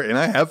air and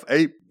I have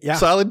a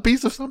solid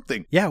piece of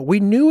something. Yeah. We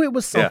knew it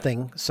was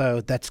something.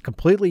 So that's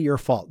completely your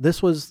fault.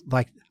 This was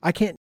like, I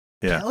can't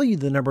tell you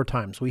the number of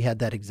times we had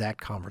that exact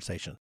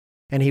conversation.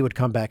 And he would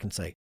come back and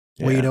say,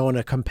 well, you know, in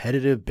a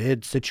competitive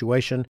bid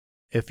situation,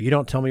 if you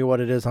don't tell me what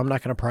it is, I'm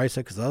not going to price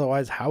it because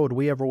otherwise, how would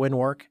we ever win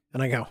work?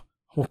 And I go,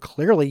 well,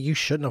 clearly you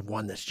shouldn't have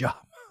won this job.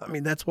 I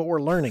mean, that's what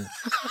we're learning.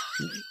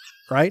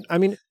 Right? I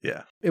mean,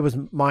 it was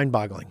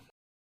mind-boggling.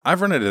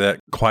 I've run into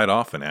that quite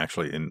often,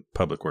 actually, in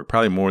public work,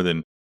 probably more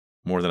than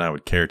I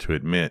would care to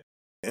admit.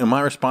 And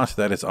my response to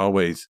that is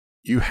always,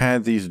 you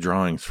had these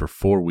drawings for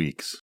 4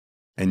 weeks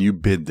and you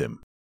bid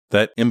them.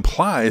 That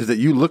implies that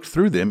you looked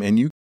through them and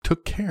you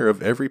took care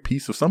of every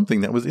piece of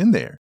something that was in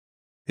there.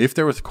 If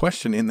there was a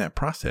question in that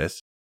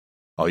process,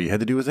 all you had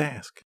to do was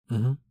ask.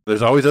 Mm-hmm.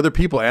 There's always other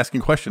people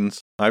asking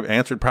questions. I've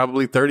answered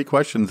probably 30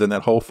 questions in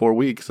that whole 4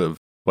 weeks of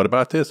what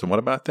about this and what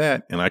about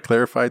that? And I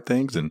clarified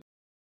things and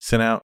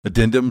sent out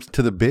addendums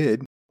to the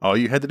bid. All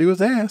you had to do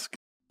was ask.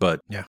 But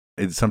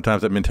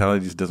sometimes that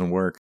mentality just doesn't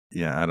work.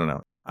 Yeah, I don't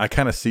know. I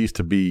kind of cease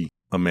to be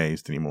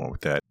amazed anymore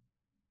with that.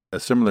 A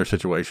similar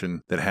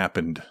situation that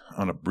happened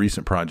on a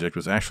recent project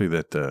was actually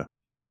that the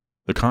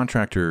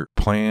contractor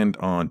planned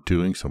on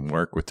doing some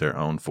work with their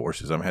own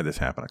forces. I've had this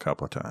happen a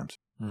couple of times.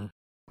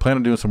 Planned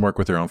on doing some work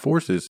with their own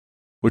forces,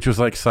 which was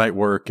like site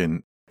work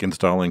and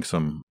installing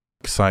some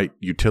site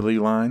utility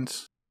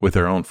lines with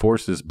their own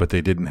forces, but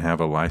they didn't have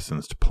a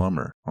licensed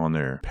plumber on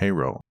their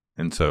payroll.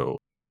 And so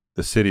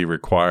the city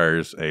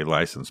requires a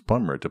licensed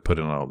plumber to put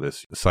in all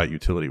this site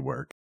utility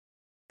work.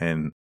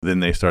 And then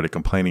they started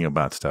complaining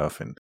about stuff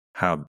and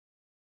how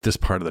this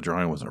part of the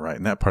drawing wasn't right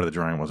and that part of the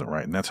drawing wasn't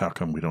right. And that's how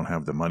come we don't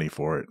have the money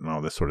for it and all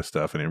this sort of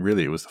stuff. And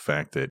it was the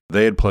fact that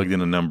they had plugged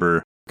in a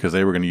number because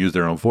they were going to use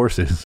their own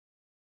forces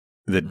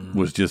that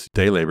was just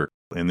day labor.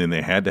 And then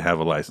they had to have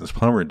a licensed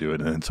plumber do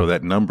it. And so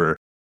that number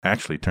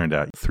actually turned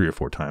out 3 or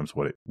 4 times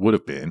what it would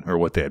have been or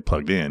what they had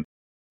plugged in.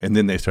 And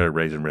then they started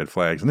raising red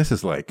flags. And this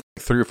is like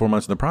 3 or 4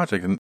 months in the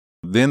project. And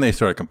then they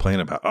started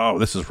complaining about, oh,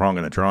 this is wrong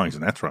in the drawings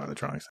and that's wrong in the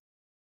drawings.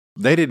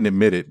 They didn't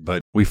admit it,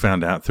 but we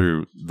found out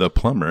through the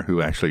plumber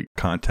who actually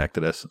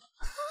contacted us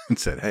and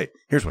said, hey,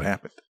 here's what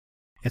happened.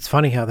 It's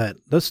funny how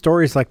those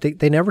stories, like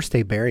they never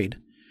stay buried.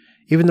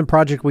 Even the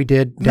project we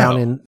did down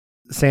in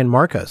San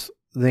Marcos,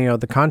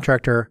 the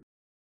contractor,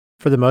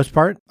 for the most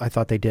part, I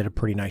thought they did a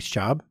pretty nice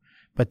job.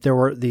 But there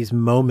were these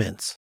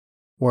moments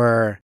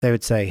where they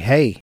would say,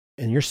 hey,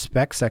 in your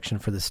spec section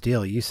for the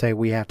steel, you say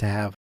we have to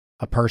have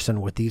a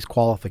person with these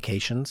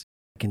qualifications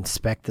can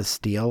inspect the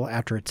steel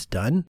after it's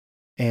done.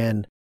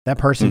 And that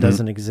person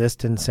doesn't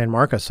exist in San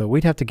Marcos. So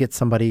we'd have to get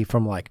somebody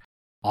from like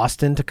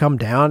Austin to come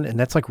down. And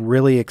that's like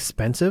really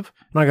expensive.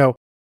 And I go,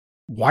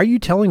 why are you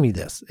telling me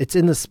this? It's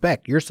in the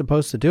spec. You're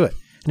supposed to do it.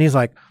 And he's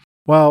like,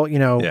 well,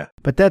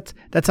 but that's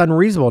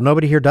unreasonable.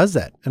 Nobody here does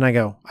that. And I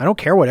go, I don't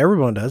care what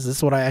everyone does. This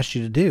is what I asked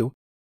you to do.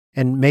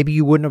 And maybe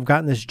you wouldn't have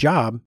gotten this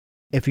job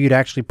if you'd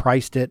actually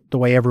priced it the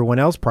way everyone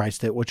else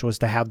priced it, which was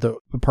to have the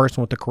person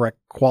with the correct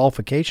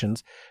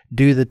qualifications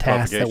do the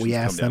task that we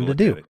asked them to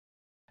do.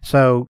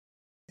 So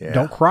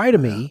don't cry to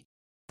me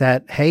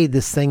that, hey,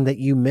 this thing that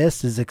you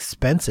missed is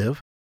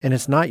expensive and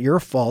it's not your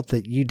fault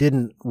that you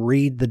didn't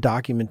read the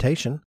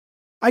documentation.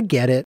 I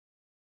get it.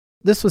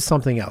 This was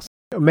something else.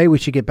 Maybe we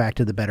should get back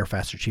to the better,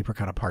 faster, cheaper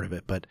kind of part of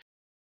it. But,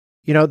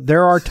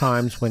 there are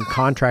times when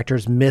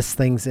contractors miss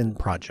things in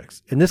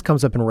projects. And this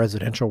comes up in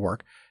residential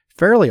work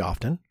fairly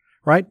often,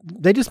 right?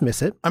 They just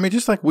miss it. I mean,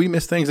 just like we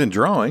miss things in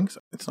drawings.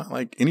 It's not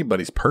like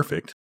anybody's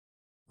perfect.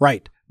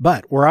 Right.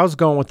 But where I was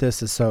going with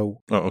this is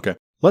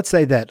let's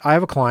say that I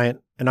have a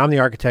client and I'm the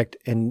architect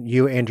and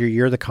you, Andrew,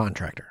 you're the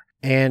contractor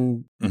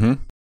and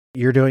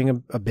you're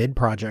doing a bid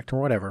project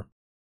or whatever.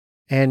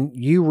 And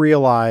you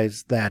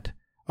realize that,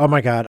 oh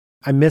my God,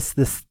 I missed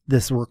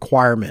this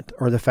requirement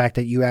or the fact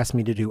that you asked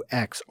me to do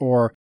X,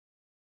 or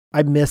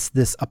I missed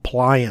this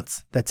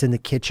appliance that's in the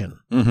kitchen,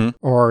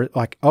 or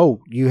like,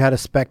 oh, you had a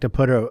spec to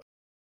put a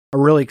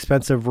really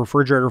expensive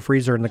refrigerator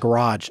freezer in the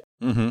garage.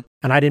 And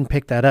I didn't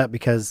pick that up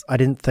because I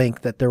didn't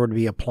think that there would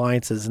be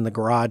appliances in the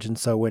garage. And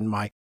so when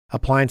my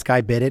appliance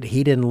guy bid it.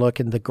 He didn't look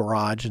in the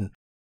garage and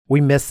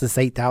we missed this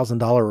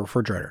 $8,000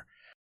 refrigerator.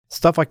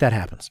 Stuff like that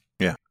happens.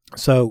 Yeah.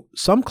 So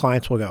some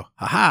clients will go,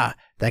 aha,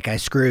 that guy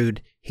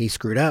screwed. He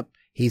screwed up.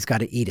 He's got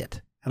to eat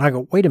it. And I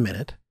go, wait a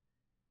minute.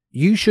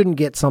 You shouldn't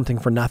get something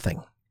for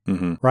nothing.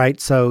 Right?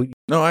 So.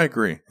 No, I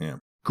agree. Yeah.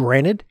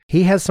 Granted,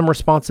 he has some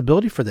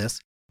responsibility for this,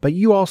 but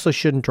you also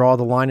shouldn't draw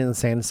the line in the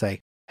sand and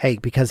say, hey,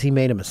 because he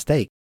made a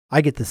mistake,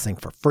 I get this thing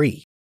for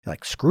free.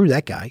 Like, screw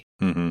that guy.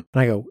 And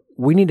I go,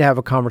 we need to have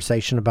a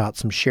conversation about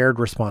some shared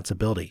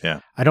responsibility. Yeah.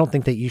 I don't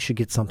think that you should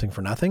get something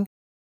for nothing,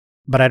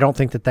 but I don't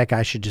think that that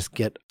guy should just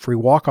get free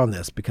walk on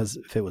this because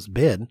if it was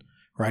bid,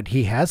 right,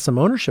 he has some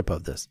ownership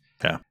of this.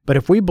 Yeah. But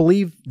if we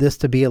believe this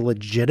to be a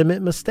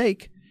legitimate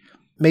mistake,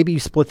 maybe you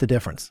split the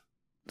difference.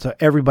 So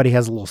everybody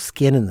has a little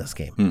skin in this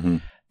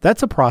game.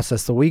 That's a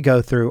process that we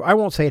go through. I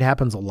won't say it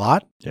happens a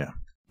lot. Yeah.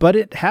 But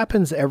it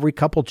happens every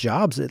couple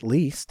jobs at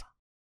least.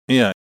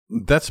 Yeah.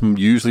 That's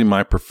usually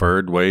my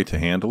preferred way to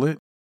handle it.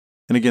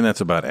 And again,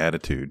 that's about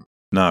attitude,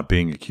 not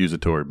being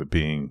accusatory, but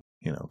being,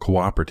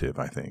 cooperative,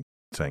 I think.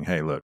 Saying,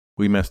 hey, look,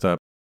 we messed up.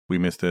 We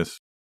missed this.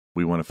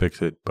 We want to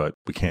fix it, but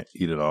we can't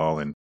eat it all.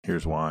 And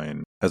here's why.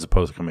 And as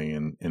opposed to coming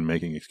in and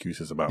making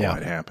excuses about why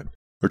it happened.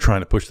 Or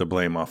trying to push the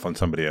blame off on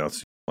somebody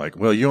else. Like,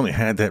 well, you only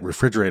had that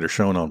refrigerator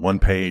shown on one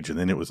page and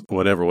then it was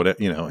whatever,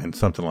 and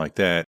something like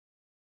that.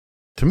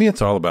 To me,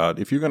 it's all about,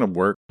 if you're going to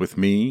work with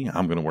me,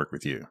 I'm going to work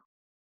with you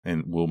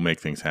and we'll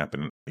make things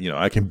happen.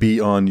 I can be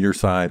on your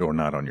side or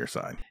not on your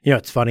side.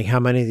 It's funny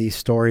how many of these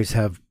stories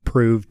have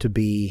proved to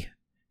be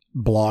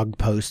blog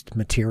post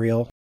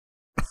material.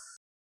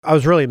 I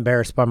was really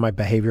embarrassed by my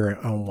behavior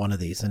on one of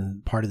these,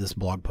 and part of this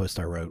blog post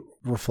I wrote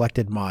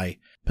reflected my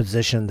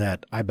position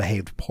that I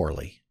behaved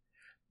poorly,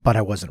 but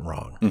I wasn't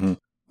wrong.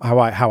 How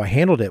I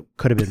handled it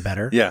could have been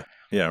better. Yeah,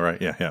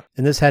 right. Yeah.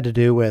 And this had to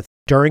do with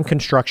during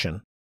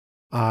construction,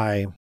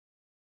 I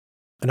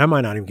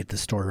might not even get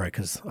this story right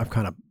because I've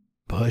kind of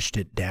pushed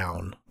it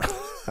down.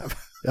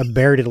 I've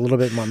buried it a little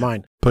bit in my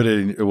mind. Put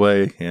it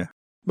away, yeah.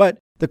 But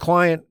the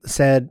client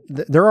said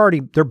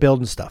they're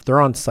building stuff.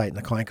 They're on site, and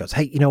the client goes,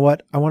 hey, you know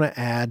what? I want to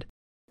add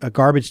a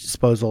garbage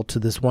disposal to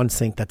this one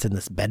sink that's in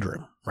this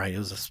bedroom, right? It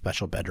was a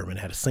special bedroom and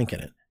had a sink in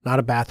it. Not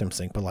a bathroom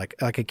sink, but like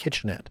a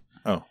kitchenette.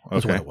 Oh, okay.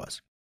 That's what it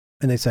was.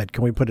 And they said,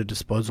 can we put a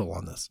disposal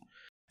on this?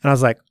 And I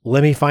was like,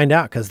 let me find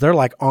out, because they're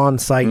like on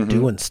site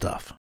doing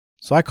stuff.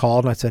 So I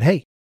called and I said,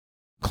 hey,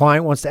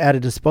 client wants to add a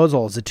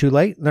disposal. Is it too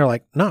late? And they're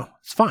like, no,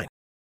 it's fine.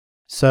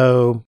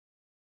 So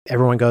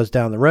everyone goes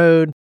down the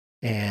road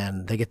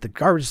and they get the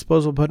garbage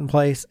disposal put in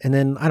place. And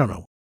then, I don't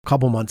know, a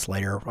couple months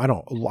later,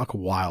 like a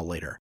while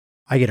later,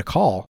 I get a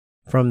call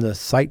from the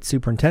site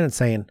superintendent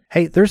saying,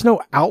 hey, there's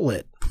no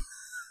outlet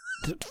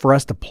for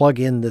us to plug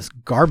in this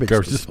garbage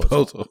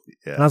disposal.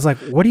 Yeah. And I was like,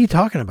 what are you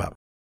talking about?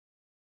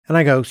 And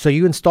I go, so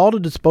you installed a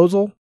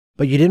disposal,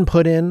 but you didn't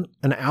put in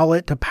an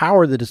outlet to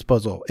power the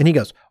disposal. And he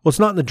goes, well, it's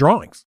not in the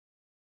drawings.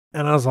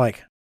 And I was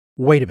like,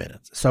 wait a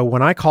minute. So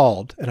when I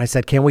called and I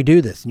said, can we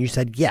do this? And you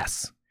said,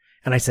 yes.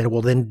 And I said,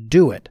 well, then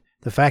do it.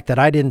 The fact that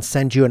I didn't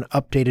send you an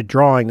updated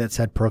drawing that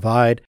said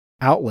provide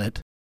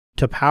outlet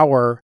to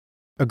power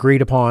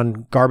agreed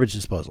upon garbage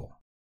disposal.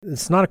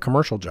 It's not a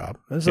commercial job.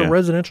 It's a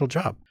residential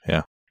job.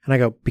 Yeah. And I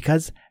go,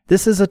 because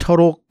this is a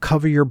total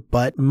cover your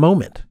butt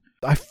moment.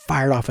 I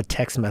fired off a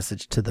text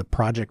message to the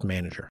project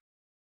manager,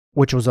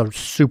 which was a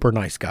super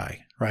nice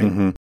guy, right?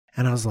 And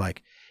I was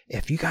like,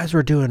 if you guys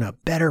were doing a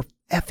better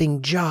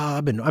effing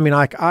job, and I mean,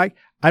 like I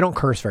don't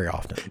curse very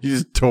often. You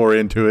just tore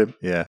into it.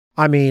 Yeah.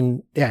 I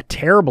mean,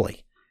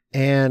 terribly.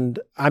 And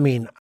I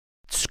mean,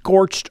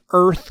 scorched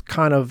earth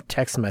kind of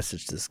text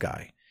message to this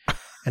guy.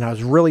 And I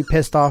was really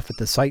pissed off at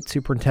the site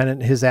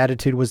superintendent. His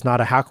attitude was not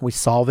a, how can we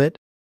solve it?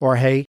 Or,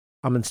 hey,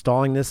 I'm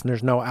installing this and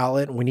there's no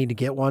outlet and we need to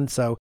get one.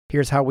 So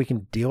here's how we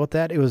can deal with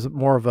that. It was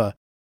more of a,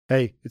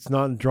 hey, it's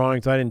not in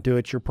drawings. I didn't do it.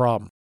 It's your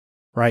problem.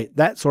 Right?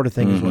 That sort of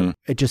thing is what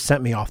it just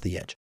sent me off the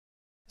edge.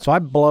 So I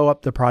blow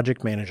up the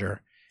project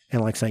manager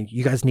and like saying,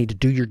 you guys need to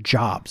do your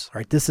jobs,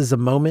 right? This is a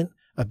moment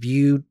of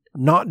you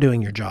not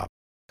doing your job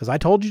because I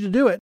told you to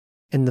do it.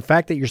 And the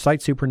fact that your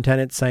site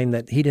superintendent's saying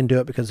that he didn't do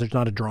it because there's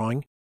not a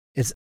drawing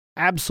is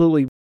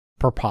absolutely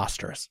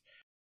preposterous.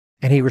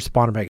 And he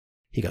responded back,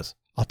 he goes,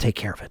 I'll take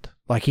care of it.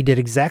 Like he did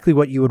exactly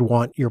what you would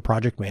want your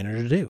project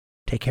manager to do.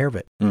 Take care of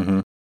it.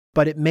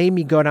 But it made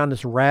me go down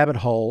this rabbit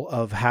hole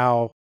of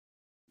how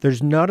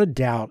there's not a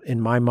doubt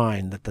in my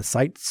mind that the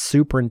site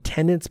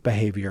superintendent's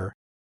behavior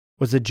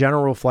was a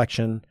general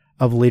reflection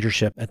of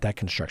leadership at that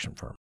construction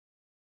firm.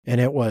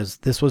 And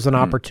this was an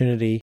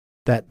opportunity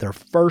that their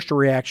first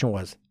reaction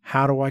was,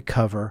 how do I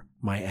cover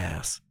my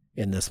ass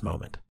in this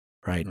moment?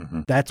 Right?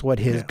 That's what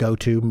his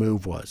go-to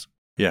move was.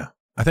 Yeah.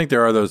 I think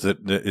there are those that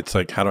it's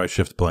like, how do I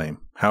shift blame?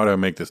 How do I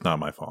make this not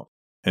my fault?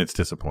 And it's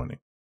disappointing.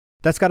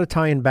 That's got to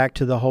tie in back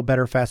to the whole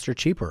better, faster,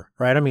 cheaper,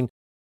 right? I mean,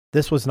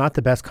 this was not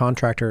the best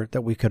contractor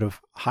that we could have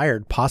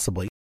hired,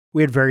 possibly.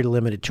 We had very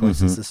limited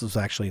choices. This was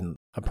actually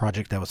a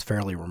project that was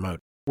fairly remote.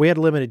 We had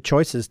limited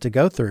choices to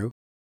go through,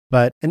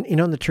 but, and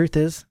the truth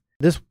is,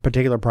 this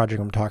particular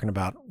project I'm talking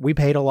about, we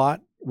paid a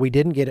lot We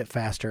didn't get it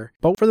faster,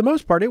 but for the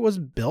most part, it was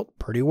built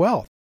pretty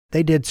well.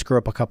 They did screw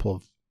up a couple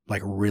of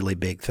like really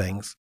big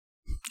things.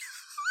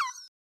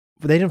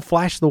 But they didn't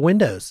flash the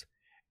windows.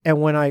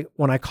 And when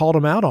I called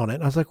them out on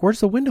it, I was like,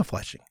 where's the window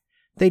flashing?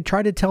 They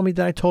tried to tell me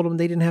that I told them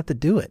they didn't have to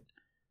do it.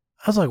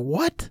 I was like,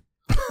 what?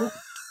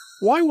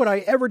 Why would I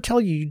ever tell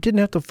you you didn't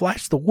have to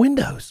flash the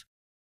windows?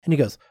 And he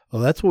goes,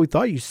 well, that's what we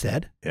thought you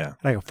said. Yeah.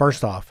 And I go,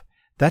 first off,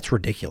 that's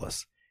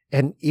ridiculous.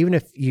 And even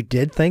if you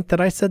did think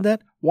that I said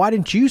that, why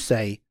didn't you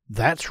say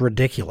that's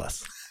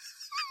ridiculous?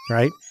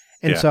 Right?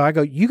 And so I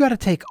go, you got to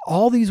take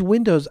all these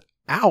windows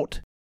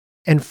out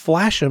and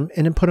flash them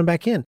and then put them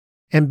back in.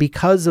 And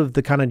because of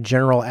the kind of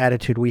general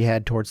attitude we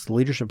had towards the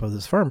leadership of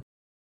this firm,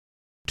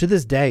 to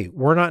this day,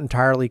 we're not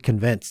entirely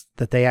convinced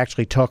that they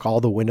actually took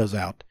all the windows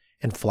out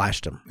and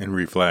flashed them. And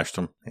reflashed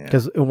them.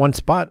 Because in one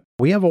spot,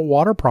 we have a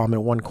water problem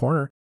in one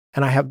corner.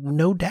 And I have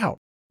no doubt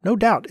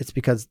it's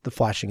because the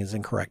flashing is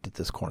incorrect at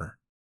this corner.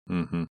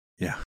 Mm-hmm.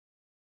 Yeah.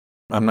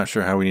 I'm not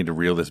sure how we need to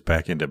reel this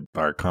back into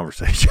our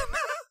conversation.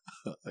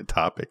 A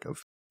topic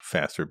of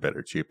faster,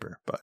 better, cheaper.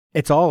 But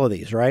it's all of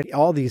these, right?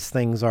 All these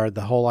things are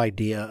the whole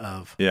idea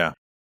of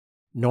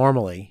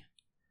normally,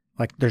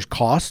 like there's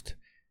cost.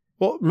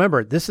 Well,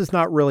 remember, this is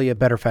not really a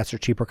better, faster,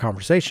 cheaper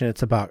conversation.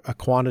 It's about a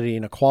quantity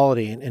and a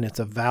quality, and it's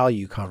a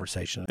value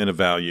conversation. And a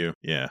value,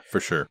 yeah,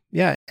 for sure.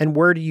 Yeah. And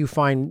where do you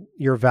find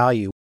your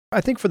value? I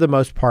think for the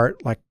most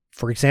part, like,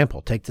 for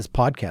example, take this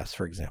podcast,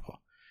 for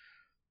example.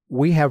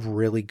 We have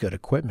really good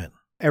equipment.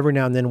 Every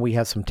now and then we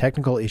have some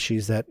technical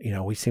issues that,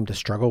 we seem to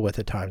struggle with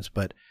at times,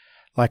 but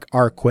like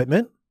our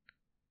equipment,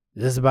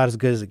 this is about as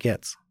good as it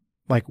gets.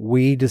 Like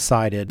we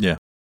decided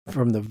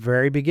from the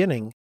very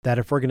beginning that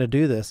if we're going to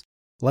do this,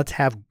 let's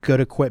have good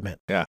equipment.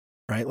 Yeah.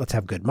 Right? Let's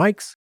have good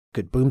mics,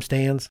 good boom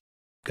stands,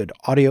 good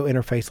audio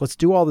interface. Let's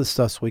do all this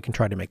stuff so we can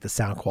try to make the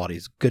sound quality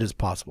as good as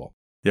possible.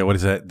 Yeah. What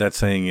is that? That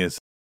saying is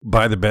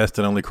buy the best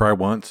and only cry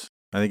once.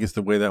 I think it's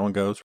the way that one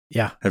goes.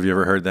 Yeah. Have you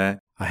ever heard that?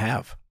 I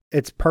have.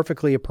 It's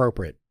perfectly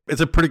appropriate.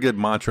 It's a pretty good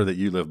mantra that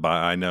you live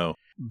by, I know.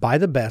 Buy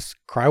the best,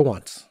 cry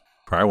once.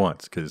 Cry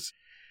once, because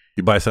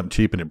you buy something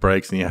cheap and it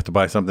breaks and you have to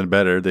buy something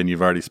better, then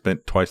you've already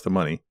spent twice the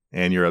money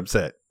and you're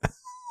upset.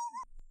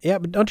 Yeah,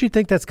 but don't you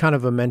think that's kind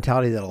of a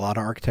mentality that a lot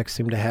of architects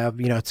seem to have?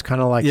 It's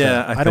kind of like,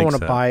 I don't want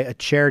to buy a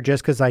chair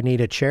just because I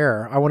need a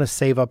chair. I want to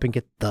save up and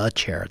get the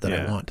chair that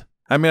I want.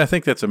 I mean, I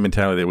think that's a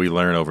mentality that we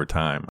learn over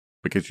time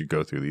because you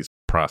go through these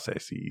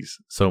processes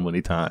so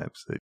many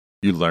times that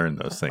you learn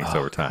those things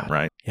over time,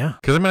 right? Yeah.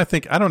 Because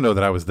I don't know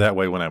that I was that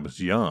way when I was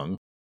young.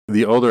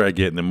 The older I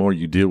get and the more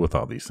you deal with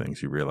all these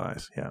things, you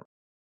realize,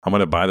 I'm going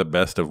to buy the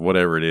best of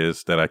whatever it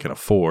is that I can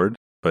afford,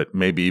 but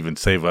maybe even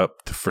save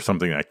up for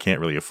something I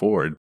can't really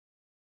afford.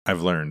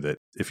 I've learned that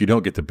if you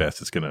don't get the best,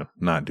 it's going to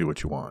not do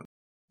what you want.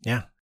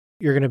 Yeah.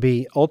 You're going to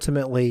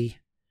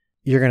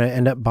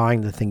end up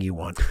buying the thing you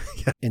want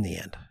in the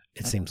end,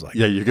 it seems like.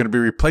 Yeah, you're going to be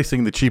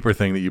replacing the cheaper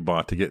thing that you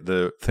bought to get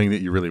the thing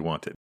that you really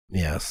wanted.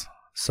 Yes.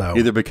 So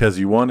either because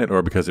you want it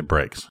or because it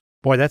breaks.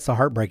 Boy, that's the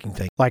heartbreaking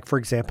thing. Like, for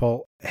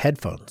example,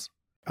 headphones.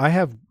 I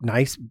have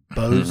nice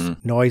Bose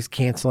noise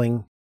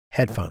canceling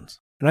headphones,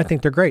 and I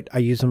think they're great. I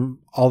use them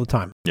all the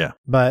time. Yeah.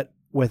 But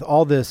with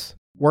all this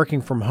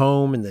working from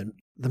home and the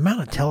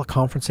amount of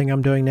teleconferencing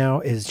I'm doing now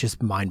is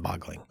just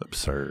mind-boggling.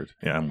 Absurd.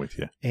 Yeah, I'm with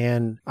you.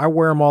 And I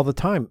wear them all the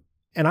time.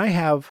 And I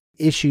have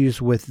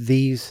issues with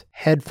these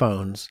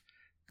headphones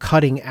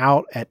cutting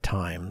out at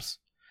times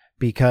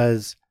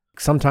because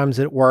sometimes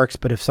it works,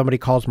 but if somebody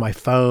calls my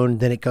phone,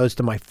 then it goes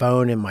to my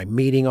phone and my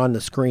meeting on the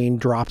screen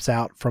drops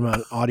out from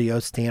an audio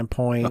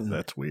standpoint. Oh,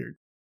 that's weird.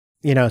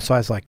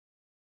 So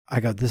I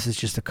go, this is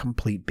just a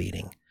complete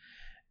beating.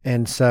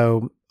 And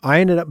so I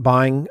ended up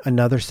buying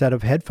another set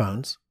of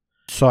headphones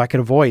so I could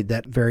avoid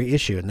that very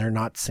issue, and they're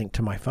not synced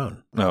to my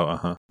phone.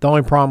 Oh, The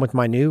only problem with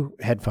my new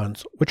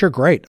headphones, which are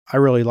great, I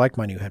really like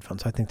my new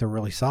headphones. I think they're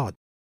really solid.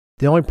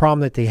 The only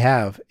problem that they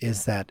have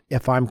is that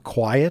if I'm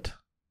quiet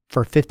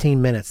for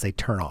 15 minutes, they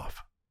turn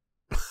off.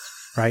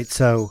 Right?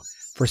 So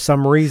for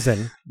some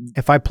reason,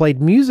 if I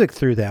played music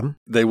through them,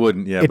 they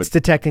wouldn't. Yeah, it's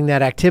detecting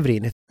that activity,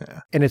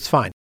 and it's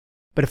fine.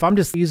 But if I'm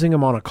just using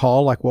them on a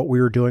call like what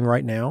we were doing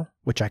right now,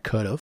 which I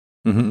could have,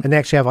 and they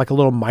actually have like a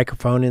little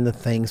microphone in the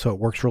thing, so it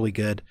works really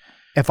good.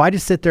 If I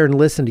just sit there and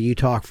listen to you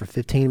talk for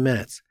 15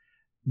 minutes,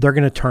 they're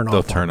going to turn off.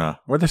 They'll turn off.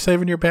 Or they're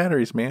saving your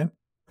batteries, man.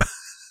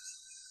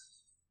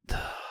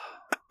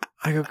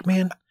 I go,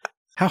 man,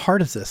 how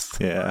hard is this?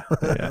 Yeah.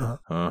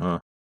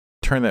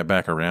 Turn that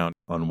back around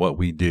on what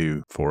we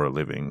do for a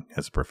living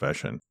as a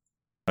profession.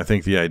 I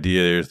think the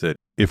idea is that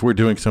if we're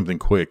doing something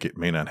quick, it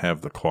may not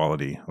have the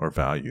quality or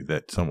value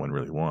that someone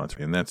really wants.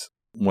 And that's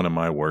one of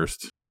my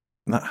worst,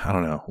 I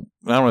don't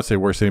want to say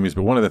worst enemies,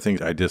 but one of the things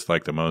I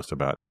dislike the most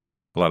about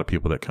a lot of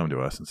people that come to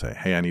us and say,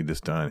 hey, I need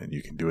this done and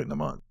you can do it in a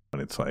month. And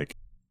it's like,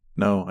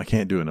 no, I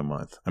can't do it in a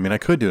month. I mean, I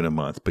could do it in a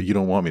month, but you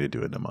don't want me to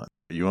do it in a month.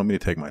 You want me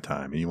to take my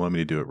time and you want me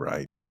to do it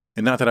right.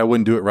 And not that I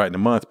wouldn't do it right in a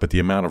month, but the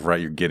amount of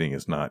right you're getting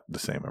is not the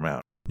same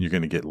amount. You're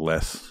going to get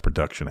less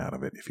production out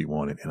of it if you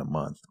want it in a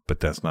month. But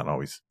that's not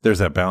always, there's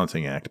that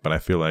balancing act. But I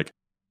feel like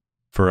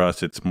for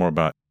us, it's more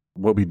about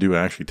what we do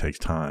actually takes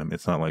time.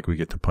 It's not like we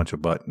get to punch a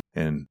button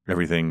and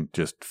everything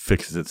just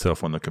fixes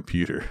itself on the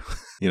computer.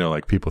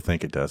 Like people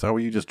think it does. Oh,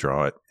 well, you just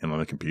draw it and on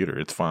the computer.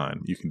 It's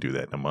fine. You can do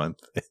that in a month.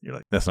 You're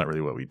like, that's not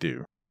really what we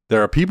do.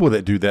 There are people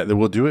that do that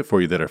will do it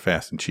for you that are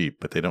fast and cheap,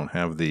 but they don't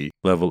have the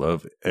level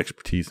of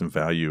expertise and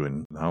value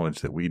and knowledge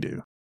that we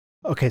do.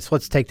 Okay, so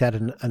let's take that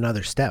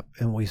another step.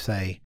 And we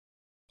say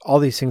all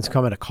these things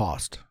come at a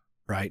cost,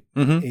 right?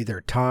 Mm-hmm.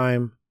 Either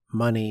time,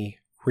 money,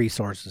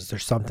 resources,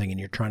 there's something, and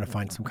you're trying to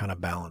find some kind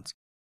of balance.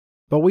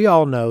 But we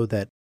all know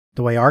that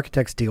the way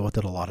architects deal with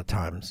it a lot of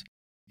times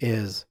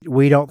is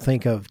we don't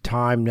think of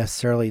time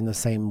necessarily in the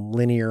same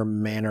linear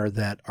manner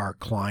that our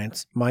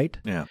clients might.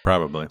 Yeah,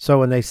 probably. So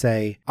when they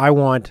say, I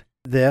want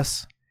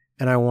this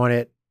and I want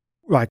it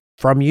like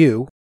from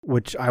you,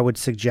 which I would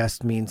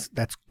suggest means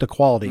that's the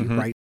quality,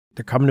 right?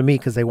 They're coming to me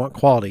because they want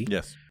quality.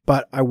 Yes.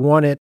 But I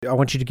want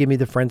you to give me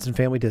the friends and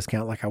family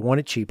discount. Like I want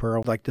it cheaper.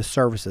 I like the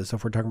services. So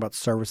if we're talking about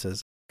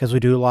services, because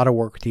we do a lot of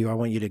work with you, I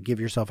want you to give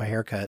yourself a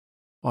haircut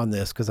on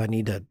this because I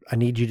need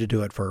you to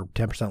do it for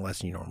 10% less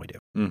than you normally do.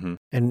 Mm-hmm.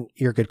 And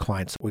you're good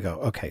clients. We go,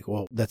 okay,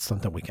 well, that's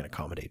something we can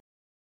accommodate.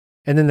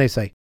 And then they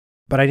say,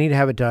 but I need to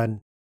have it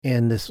done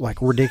in this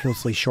like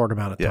ridiculously short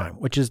amount of time,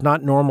 which is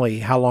not normally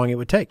how long it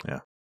would take. Yeah.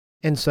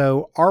 And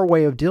so our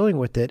way of dealing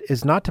with it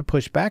is not to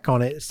push back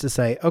on it. It's to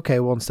say, okay,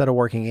 well, instead of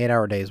working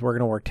 8-hour days, we're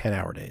going to work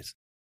 10-hour days.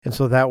 And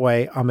so that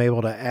way I'm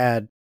able to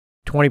add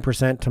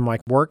 20% to my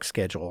work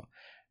schedule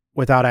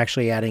without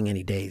actually adding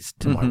any days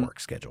to my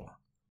work schedule.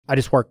 I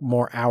just work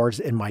more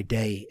hours in my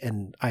day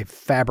and I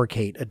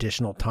fabricate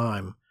additional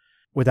time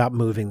without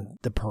moving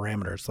the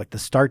parameters. Like the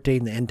start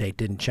date and the end date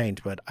didn't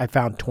change, but I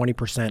found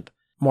 20%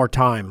 more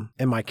time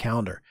in my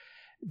calendar.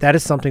 That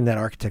is something that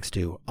architects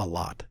do a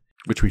lot.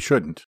 Which we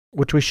shouldn't.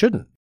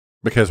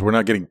 Because we're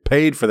not getting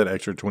paid for that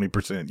extra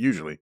 20%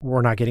 usually.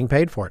 We're not getting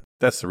paid for it.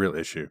 That's the real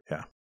issue.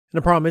 Yeah. And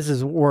the problem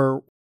is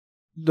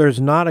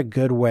there's not a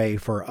good way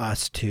for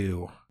us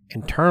to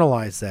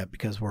internalize that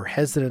because we're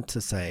hesitant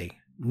to say,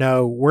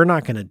 no, we're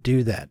not going to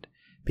do that,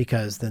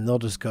 because then they'll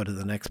just go to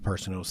the next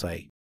person who will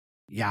say,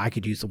 yeah, I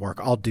could use the work.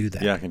 I'll do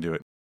that. Yeah, I can do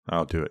it.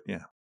 I'll do it.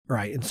 Yeah.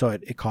 Right. And so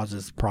it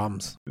causes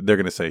problems. They're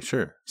going to say,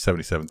 sure,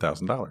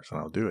 $77,000 and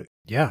I'll do it.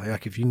 Yeah.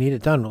 Like if you need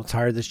it done, let's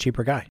hire this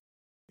cheaper guy.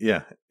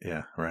 Yeah.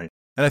 Yeah. Right.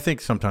 And I think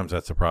sometimes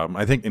that's a problem.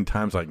 I think in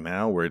times like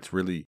now where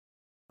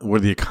where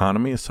the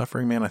economy is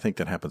suffering, man, I think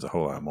that happens a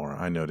whole lot more.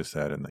 I notice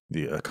that in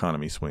the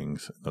economy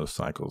swings, those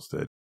cycles,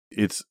 that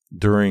it's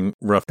during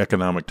rough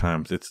economic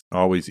times, it's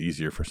always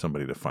easier for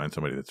somebody to find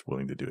somebody that's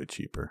willing to do it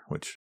cheaper,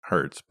 which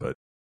hurts, but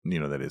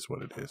that is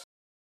what it is.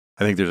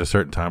 I think there's a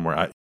certain time where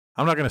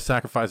I'm not going to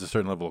sacrifice a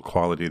certain level of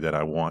quality that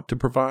I want to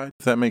provide,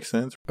 if that makes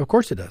sense. Of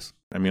course it does.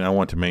 I mean, I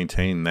want to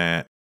maintain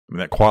that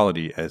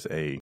quality as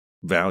a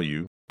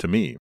value to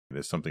me. It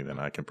is something that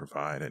I can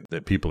provide and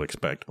that people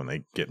expect when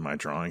they get my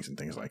drawings and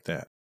things like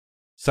that.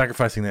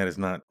 Sacrificing that is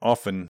not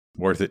often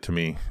worth it to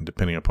me,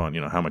 depending upon,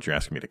 how much you're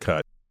asking me to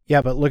cut.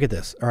 Yeah, but look at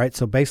this. All right.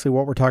 So basically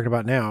what we're talking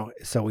about now,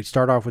 so we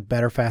start off with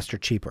better, faster,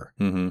 cheaper.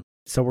 Mm-hmm.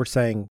 So we're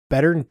saying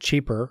better and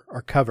cheaper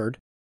are covered,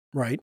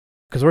 right?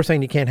 Because we're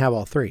saying you can't have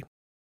all three.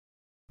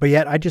 But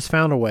yet I just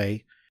found a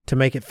way to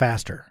make it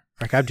faster.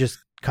 Like I've just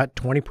cut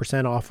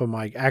 20% off of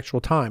my actual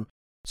time.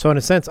 So in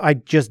a sense, I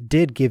just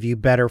did give you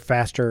better,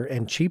 faster,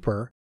 and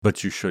cheaper.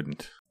 But you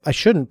shouldn't. I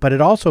shouldn't. But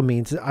it also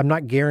means that I'm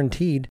not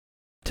guaranteed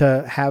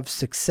to have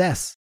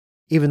success,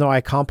 even though I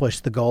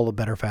accomplished the goal of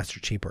better, faster,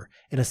 cheaper.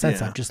 In a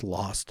sense, I've just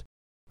lost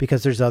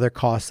because there's other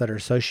costs that are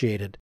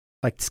associated,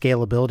 like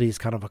scalability is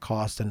kind of a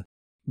cost, and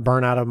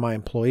burnout of my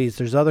employees.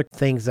 There's other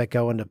things that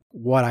go into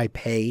what I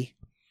pay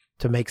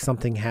to make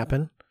something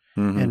happen.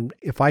 Mm-hmm. And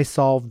if I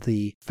solve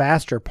the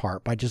faster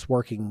part by just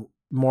working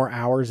more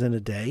hours in a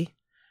day,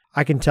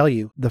 I can tell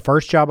you the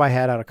first job I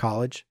had out of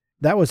college,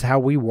 that was how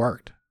we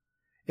worked.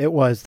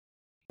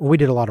 We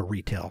did a lot of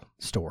retail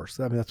stores.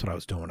 I mean, that's what I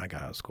was doing when I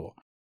got out of school.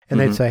 And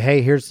they'd say,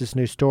 hey, here's this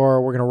new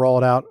store. We're going to roll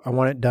it out. I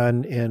want it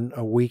done in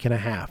a week and a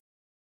half.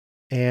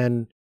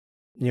 And,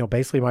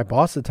 basically my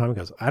boss at the time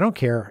goes, I don't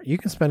care. You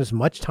can spend as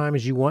much time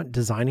as you want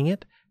designing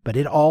it, but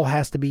it all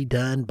has to be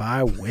done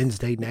by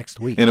Wednesday next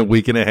week. In a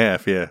week and a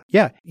half, yeah.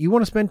 Yeah. You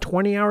want to spend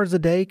 20 hours a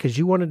day because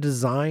you want to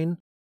design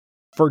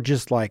for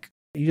just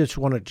you just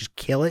want to just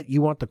kill it.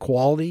 You want the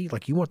quality,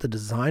 you want the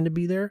design to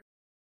be there.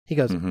 He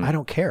goes, I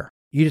don't care.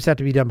 You just have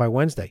to be done by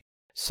Wednesday.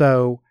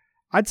 So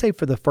I'd say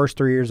for the first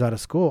 3 years out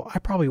of school, I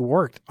probably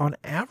worked on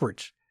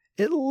average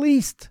at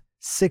least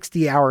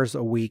 60 hours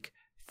a week,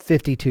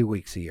 52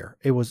 weeks a year.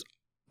 It was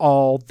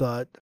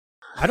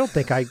I don't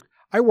think I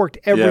worked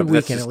every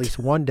weekend, at least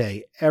one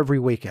day, every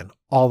weekend,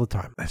 all the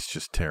time. That's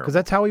just terrible. Because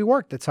that's how we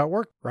worked. That's how it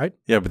worked, right?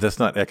 Yeah, but that's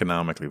not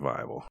economically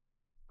viable.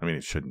 I mean,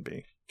 it shouldn't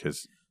be,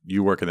 because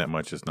you working that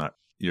much is not,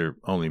 you're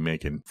only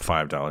making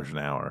 $5 an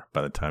hour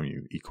by the time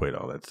you equate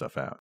all that stuff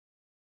out.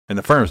 And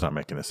the firm's not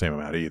making the same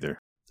amount either.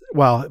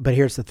 Well, but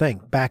here's the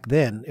thing. Back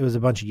then, it was a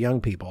bunch of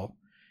young people.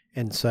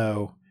 And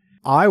so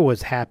I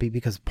was happy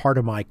because part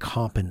of my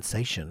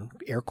compensation,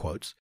 air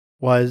quotes,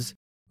 was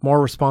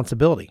more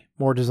responsibility,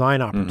 more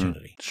design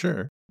opportunity.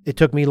 Sure. It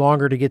took me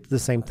longer to get to the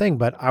same thing,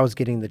 but I was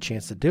getting the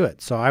chance to do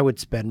it. So I would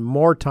spend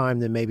more time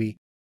than maybe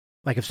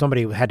like if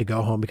somebody had to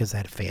go home because they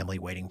had a family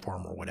waiting for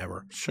them or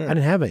whatever. Sure. I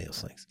didn't have any of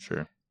those things.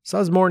 Sure. So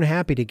I was more than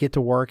happy to get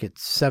to work at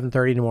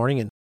 7:30 in the morning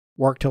and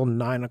work till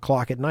 9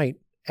 o'clock at night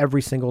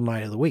every single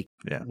night of the week.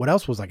 Yeah. What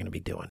else was I going to be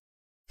doing?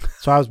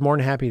 So I was more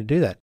than happy to do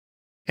that.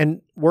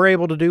 And we're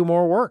able to do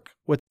more work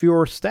with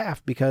fewer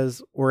staff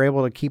because we're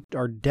able to keep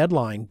our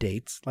deadline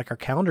dates, like our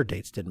calendar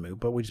dates didn't move,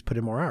 but we just put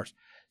in more hours.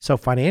 So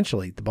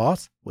financially, the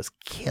boss was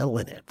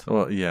killing it.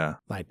 Well, yeah.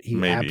 Like he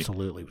maybe.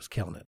 absolutely was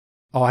killing it.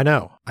 Oh, I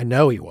know. I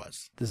know he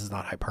was. This is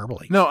not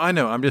hyperbole. No, I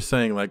know. I'm just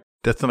saying, like,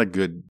 that's not a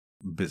good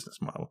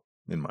business model,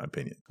 in my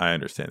opinion. I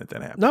understand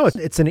that happens. No,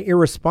 it's an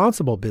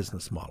irresponsible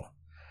business model,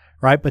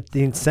 right? But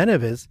the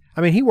incentive is,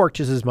 I mean, he worked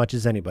just as much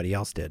as anybody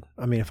else did.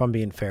 I mean, if I'm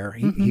being fair,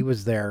 he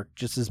was there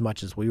just as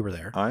much as we were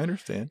there. I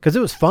understand. Because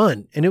it was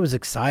fun and it was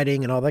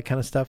exciting and all that kind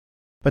of stuff.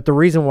 But the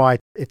reason why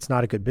it's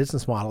not a good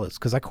business model is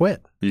because I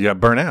quit. You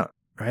got burnt out.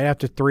 Right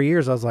after 3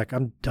 years, I was like,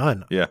 I'm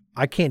done. Yeah.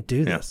 I can't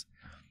do this.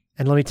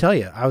 And let me tell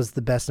you, I was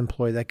the best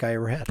employee that guy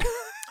ever had.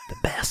 The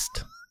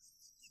best.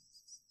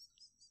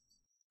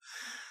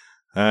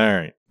 All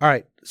right. All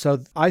right. So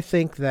I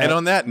think that. And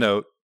on that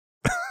note.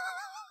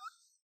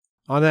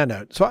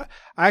 So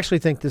I actually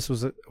think this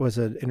was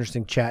an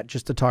interesting chat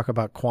just to talk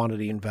about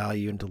quantity and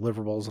value and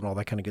deliverables and all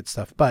that kind of good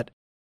stuff. But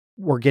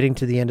we're getting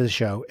to the end of the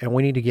show and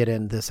we need to get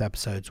in this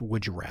episode's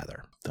Would You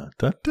Rather. Dun,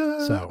 dun,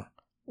 dun. So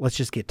let's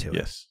just get to it.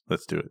 Yes,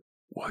 let's do it.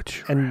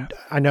 And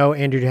I know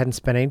Andrew hadn't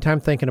spent any time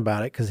thinking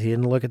about it because he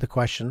didn't look at the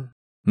question.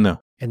 No.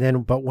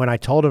 But when I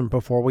told him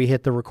before we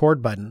hit the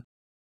record button,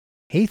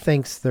 he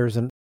thinks there's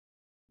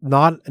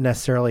not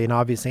necessarily an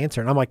obvious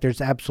answer. And I'm like,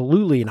 there's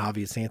absolutely an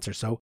obvious answer.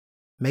 So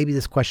maybe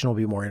this question will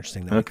be more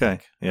interesting than I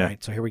think. Yeah. All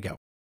right. So here we go.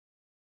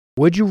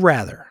 Would you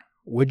rather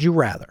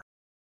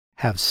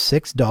have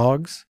 6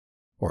 dogs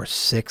or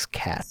 6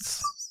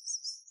 cats?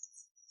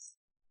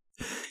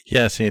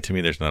 Yeah. See, to me,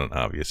 there's not an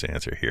obvious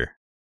answer here.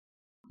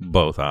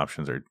 Both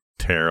options are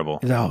terrible.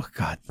 Oh,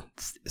 God.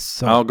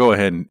 So I'll go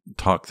ahead and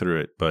talk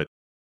through it, but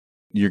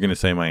you're going to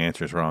say my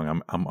answer is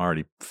wrong. I'm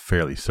already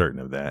fairly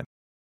certain of that.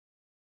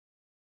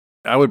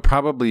 I would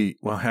probably,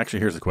 well, actually,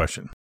 here's the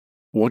question.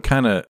 What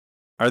kind of,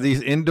 are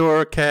these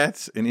indoor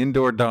cats and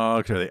indoor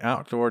dogs? Are they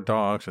outdoor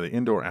dogs? Are they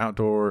indoor,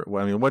 outdoor?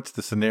 Well, I mean, what's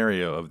the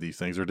scenario of these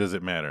things, or does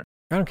it matter?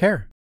 I don't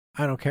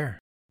care.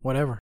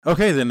 Whatever.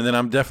 Okay, then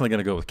I'm definitely going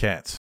to go with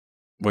cats,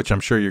 which I'm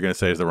sure you're going to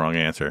say is the wrong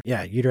answer.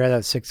 Yeah, you'd rather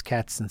have 6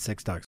 cats than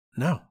 6 dogs.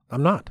 No,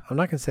 I'm not. I'm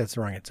not going to say that's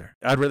the wrong answer.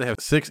 I'd rather have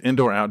 6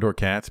 indoor, outdoor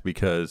cats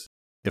because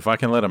if I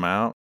can let them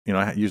out,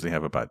 I usually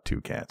have about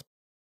 2 cats.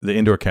 The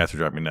indoor cats would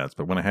drive me nuts,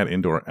 but when I had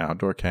indoor,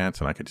 outdoor cats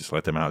and I could just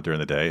let them out during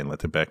the day and let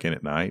them back in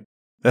at night,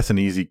 that's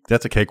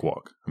a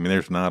cakewalk. I mean,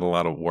 there's not a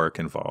lot of work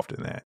involved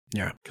in that.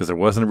 Yeah. Because there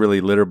wasn't really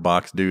litter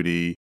box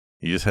duty.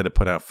 You just had to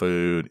put out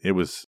food. It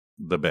was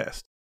the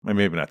best. I mean,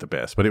 maybe not the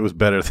best, but it was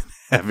better than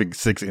having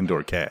 6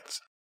 indoor cats.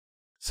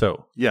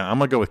 So, yeah, I'm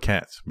going to go with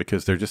cats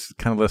because they're just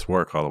kind of less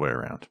work all the way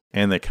around.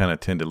 And they kind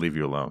of tend to leave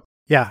you alone.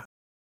 Yeah.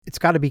 It's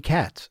got to be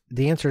cats.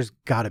 The answer has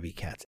got to be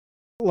cats.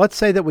 Let's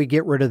say that we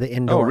get rid of the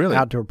indoor,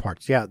 outdoor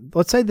parts. Yeah.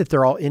 Let's say that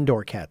they're all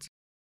indoor cats.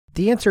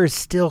 The answer is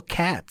still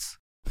cats,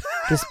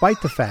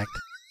 despite the fact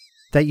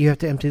that you have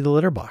to empty the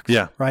litter box.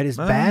 Yeah. Right? As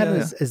bad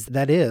as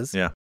that is.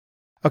 Yeah.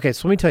 Okay,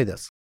 so let me tell you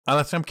this.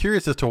 I'm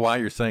curious as to why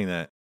you're saying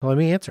that. Let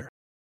me answer.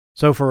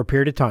 So for a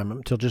period of time,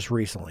 until just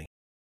recently,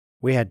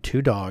 we had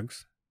 2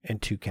 dogs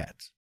and 2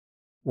 cats.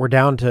 We're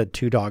down to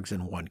 2 dogs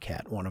and 1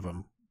 cat. One of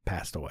them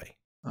passed away.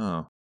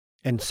 Oh.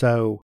 And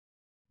so,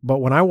 but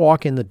when I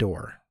walk in the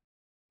door,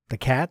 the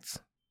cats,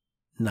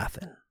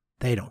 nothing.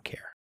 They don't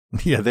care.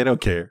 Yeah, they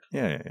don't care.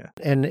 Yeah.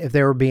 And if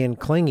they were being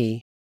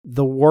clingy,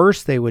 the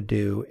worst they would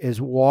do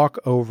is walk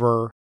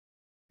over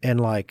and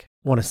like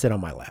want to sit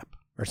on my lap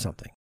or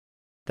something.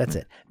 That's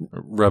it.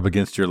 Rub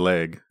against your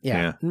leg.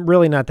 Yeah.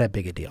 Really not that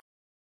big a deal.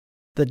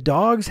 The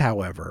dogs,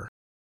 however,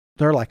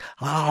 they're like,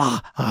 oh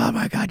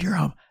my God, you're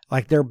home.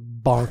 Like they're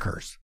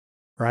bonkers,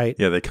 right?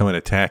 Yeah, they come and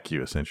attack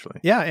you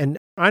essentially. Yeah. And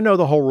I know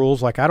the whole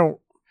rules. Like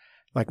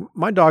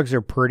my dogs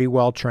are pretty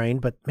well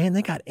trained, but man,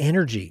 they got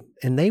energy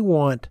and they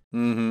want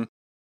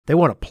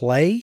to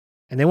play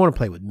and they want to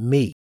play with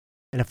me.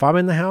 And if I'm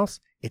in the house,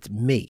 it's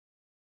me.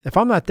 If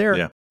I'm not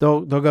there,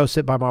 they'll go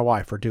sit by my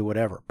wife or do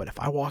whatever. But if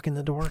I walk in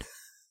the door,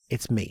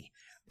 it's me.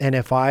 And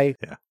if and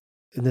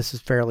this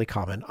is fairly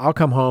common, I'll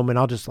come home and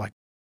I'll just like,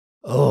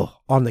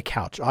 on the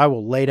couch. I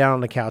will lay down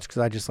on the couch because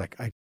I just like,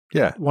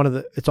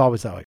 it's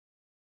always that way.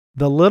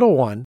 The little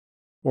one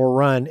will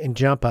run and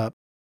jump up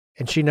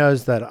and she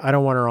knows that I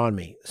don't want her on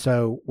me.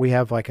 So we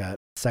have like a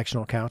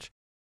sectional couch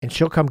and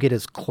she'll come get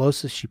as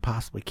close as she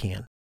possibly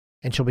can.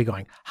 And she'll be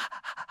going,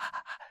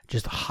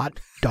 just hot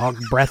dog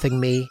breathing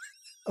me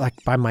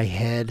like by my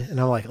head. And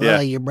I'm like,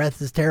 your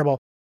breath is terrible.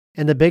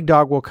 And the big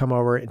dog will come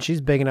over and she's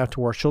big enough to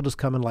where she'll just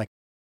come and like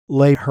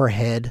lay her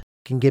head,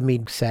 can give me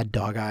sad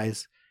dog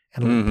eyes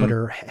and put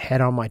her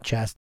head on my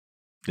chest.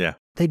 Yeah.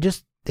 They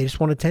just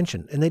want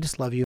attention and they just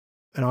love you.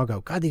 And I'll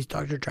go, God, these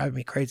dogs are driving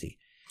me crazy.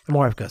 And my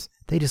wife goes,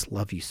 they just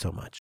love you so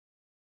much.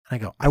 I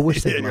go, I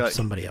wish they Yeah, loved you're like-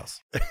 somebody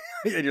else.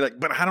 And you're like,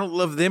 but I don't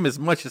love them as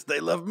much as they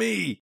love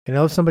me. Can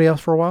I love somebody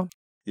else for a while?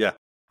 Yeah.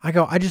 I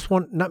go, I just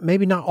want,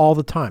 maybe not all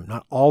the time.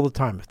 Not all the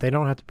time. If they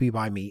don't have to be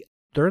by me,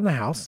 they're in the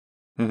house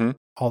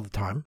all the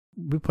time.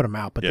 We put them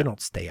out, but they don't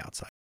stay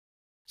outside.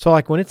 So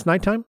like when it's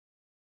nighttime,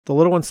 the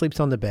little one sleeps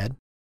on the bed,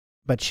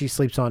 but she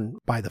sleeps on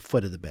by the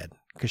foot of the bed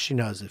because she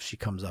knows if she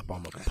comes up,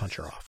 I'm going to punch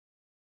her off.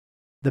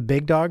 The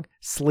big dog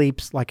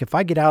sleeps, like if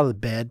I get out of the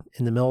bed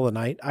in the middle of the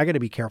night, I got to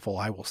be careful.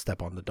 I will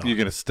step on the dog. You're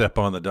going to step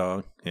on the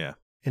dog. Yeah.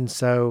 And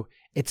so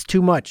it's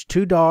too much.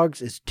 2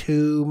 dogs is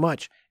too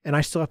much. And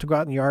I still have to go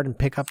out in the yard and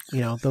pick up,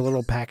 the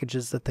little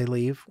packages that they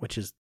leave, which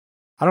is,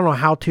 I don't know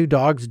how 2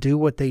 dogs do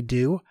what they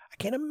do. I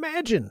can't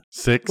imagine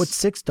 6. what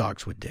 6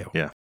 dogs would do.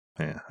 Yeah.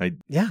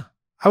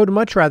 I would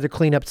much rather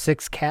clean up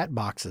 6 cat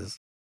boxes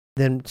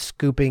than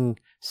scooping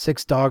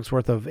 6 dogs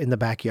worth of in the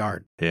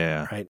backyard.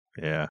 Yeah. Right.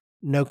 Yeah.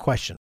 No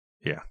question.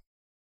 Yeah.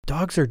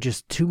 Dogs are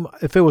just too much.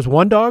 If it was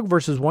 1 dog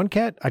versus 1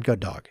 cat, I'd go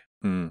dog.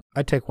 Mm.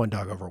 I'd take 1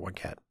 dog over 1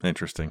 cat.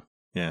 Interesting.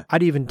 Yeah.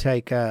 I'd even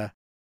take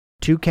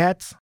 2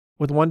 cats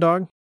with 1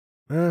 dog.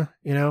 Yeah.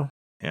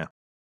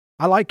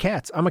 I like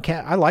cats. I'm a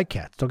cat. I like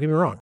cats. Don't get me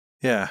wrong.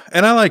 Yeah.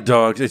 And I like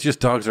dogs. It's just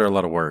dogs are a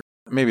lot of work.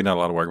 Maybe not a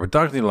lot of work, but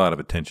dogs need a lot of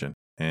attention.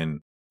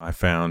 And I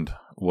found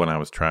when I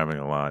was traveling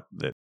a lot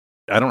that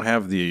I don't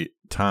have the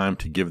time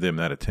to give them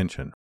that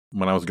attention.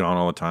 When I was gone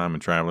all the time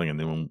and traveling, and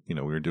then when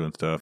we were doing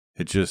stuff,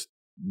 it just,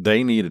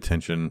 they need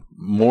attention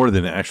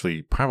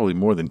probably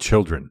more than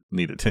children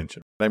need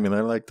attention. I mean,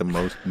 they're like the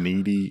most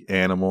needy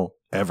animal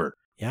ever.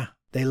 Yeah.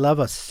 They love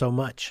us so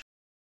much.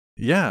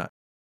 Yeah.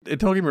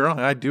 Don't get me wrong.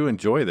 I do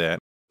enjoy that.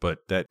 But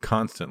that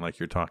constant, like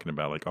you're talking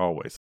about, like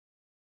always,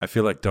 I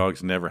feel like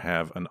dogs never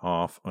have an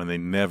off and they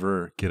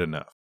never get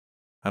enough.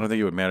 I don't think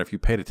it would matter if you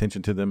paid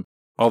attention to them.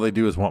 All they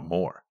do is want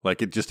more.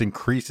 Like it just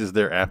increases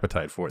their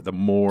appetite for it the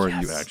more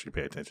you actually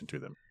pay attention to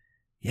them.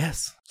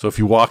 Yes. So if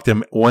you walk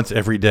them once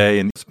every day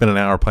and spend an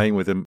hour playing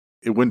with them,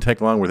 it wouldn't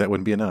take long where that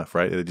wouldn't be enough,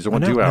 right? They just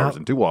want 2 hours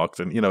and 2 walks.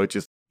 And, it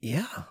just,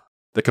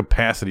 the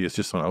capacity is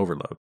just on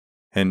overload.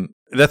 And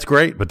that's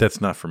great, but that's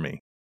not for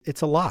me.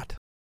 It's a lot.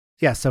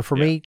 Yeah. So for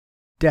me,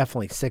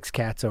 definitely 6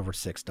 cats over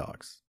 6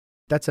 dogs.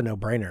 That's a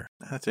no-brainer.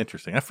 That's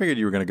interesting. I figured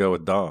you were going to go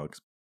with dogs.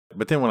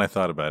 But then when I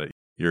thought about it,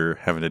 you're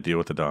having to deal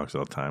with the dogs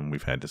all the time.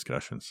 We've had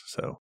discussions.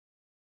 So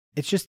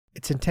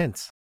it's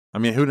intense. I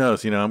mean, who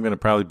knows? I'm going to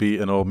probably be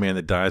an old man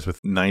that dies with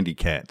 90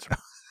 cats.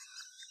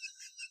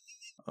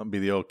 I'll be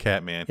the old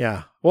cat man.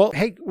 Yeah. Well,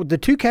 hey, the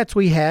 2 cats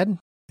we had,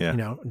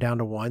 Yeah. Down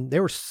to 1, they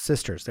were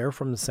sisters. They were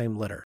from the same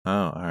litter. Oh,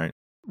 all right.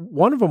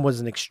 One of them was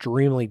an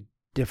extremely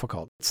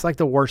difficult. It's like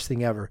the worst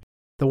thing ever.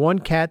 The one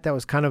cat that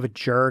was kind of a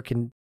jerk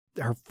and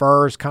her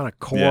fur is kind of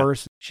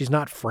coarse. Yeah. She's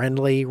not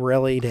friendly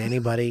really to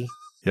anybody.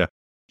 Yeah.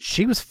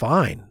 She was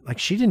fine. Like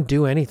she didn't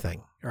do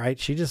anything, right?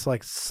 She just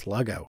like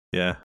sluggo.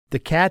 Yeah. The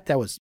cat that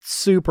was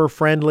super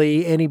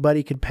friendly,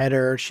 anybody could pet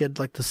her. She had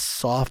like the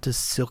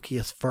softest,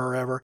 silkiest fur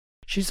ever.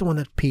 She's the one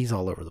that pees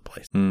all over the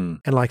place and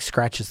like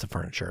scratches the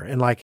furniture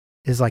and like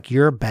is like,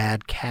 you're a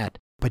bad cat,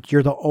 but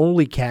you're the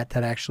only cat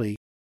that actually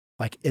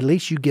like, at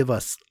least you give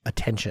us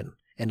attention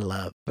and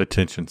love.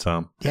 Attention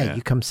some. Yeah,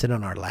 you come sit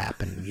on our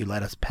lap and you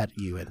let us pet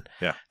you. And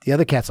yeah. The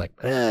other cat's like,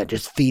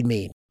 just feed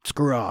me.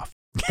 Screw off.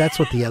 That's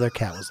what the other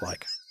cat was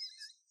like.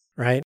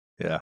 Right?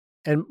 Yeah.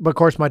 And of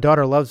course, my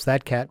daughter loves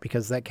that cat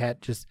because that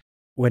cat just,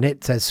 when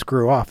it says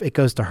screw off, it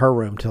goes to her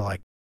room to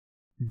like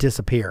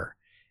disappear.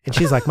 And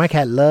she's like, my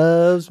cat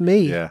loves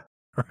me. Yeah.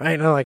 Right?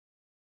 And I'm like,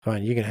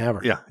 fine, you can have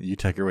her. Yeah, you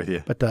take her with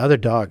you. But the other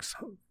dogs,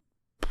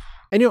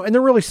 and and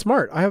they're really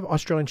smart. I have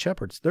Australian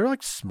Shepherds. They're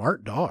like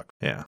smart dogs.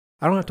 Yeah.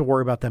 I don't have to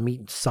worry about them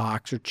eating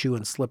socks or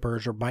chewing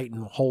slippers or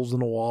biting holes in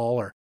the wall,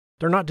 or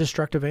they're not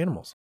destructive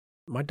animals.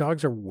 My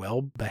dogs are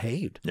well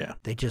behaved. Yeah.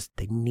 They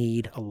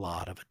need a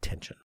lot of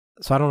attention.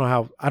 So I don't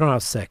know how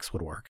 6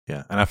 would work.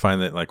 Yeah. And I find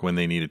that like when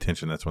they need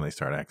attention, that's when they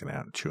start acting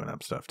out and chewing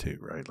up stuff too,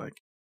 right? Like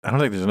I don't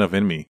think there's enough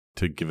in me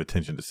to give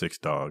attention to 6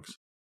 dogs.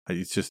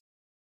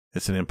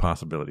 It's an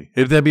impossibility.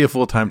 That'd be a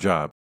full-time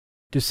job.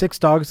 Do 6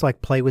 dogs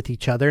like play with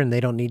each other and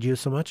they don't need you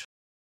so much?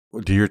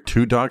 Do your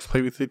 2 dogs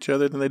play with each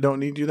other and they don't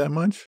need you that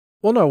much?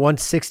 Well, no,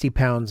 one's 60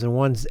 pounds and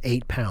one's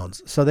 8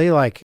 pounds. So they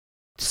like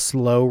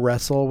slow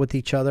wrestle with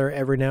each other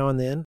every now and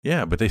then.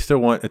 Yeah, but they still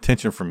want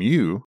attention from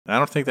you. I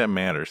don't think that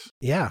matters.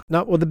 Yeah.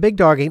 No, well, the big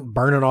dog ain't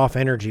burning off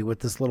energy with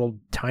this little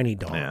tiny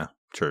dog. Yeah,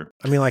 true.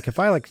 I mean, like if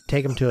I like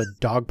take them to a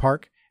dog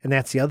park, and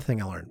that's the other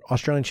thing I learned.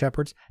 Australian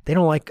Shepherds, they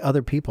don't like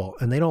other people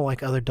and they don't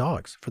like other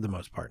dogs for the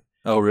most part.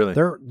 Oh, really?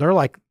 They're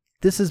like,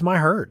 this is my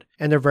herd,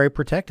 and they're very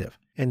protective.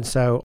 And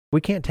so we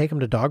can't take them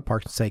to dog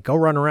parks and say, go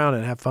run around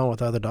and have fun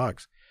with other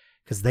dogs.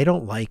 Because they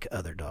don't like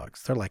other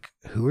dogs. They're like,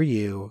 who are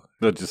you?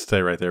 They'll just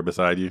stay right there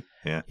beside you.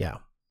 Yeah. Yeah.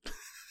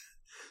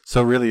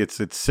 So really, it's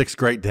 6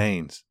 Great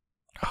Danes.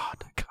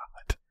 God.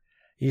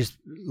 You just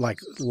like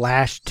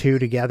lash 2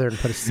 together and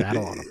put a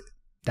saddle on them.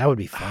 That would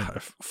be fun.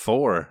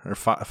 4 or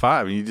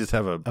 5. And you just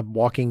have a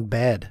walking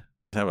bed.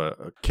 Have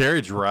a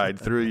carriage ride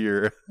through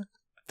your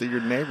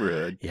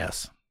neighborhood.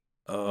 Yes.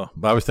 But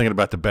I was thinking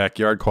about the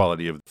backyard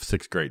quality of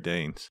 6 Great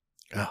Danes.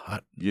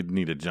 You'd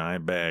need a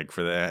giant bag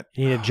for that.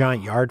 You need a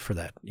giant yard for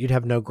that. You'd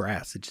have no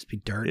grass. It'd just be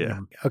dirt. Yeah.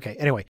 Okay.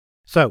 Anyway,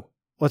 so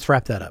let's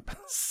wrap that up.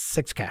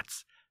 6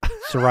 cats.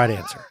 It's the right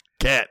answer.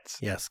 Cats.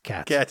 Yes,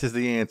 cats. Cats is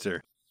the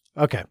answer.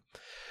 Okay.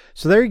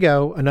 So there you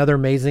go. Another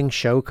amazing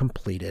show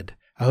completed.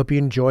 I hope you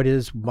enjoyed it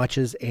as much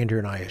as Andrew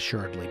and I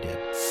assuredly did.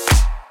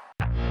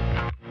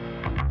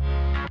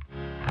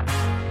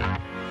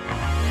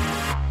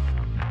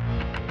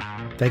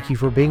 Thank you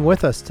for being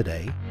with us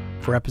today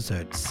for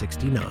episode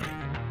 69,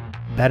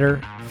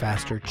 Better,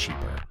 Faster,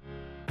 Cheaper.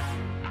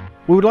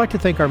 We would like to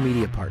thank our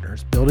media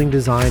partners, Building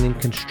Design and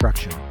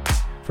Construction,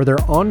 for their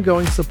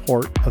ongoing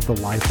support of the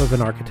Life of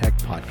an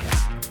Architect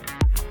podcast.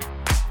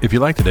 If you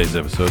like today's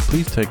episode,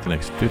 please take the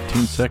next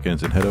 15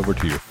 seconds and head over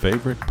to your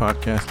favorite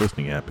podcast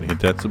listening app and hit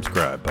that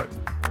subscribe button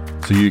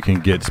so you can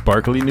get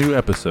sparkly new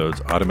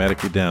episodes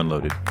automatically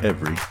downloaded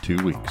every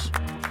 2 weeks.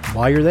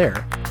 While you're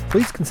there,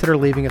 please consider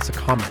leaving us a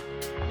comment,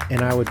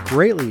 and I would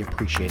greatly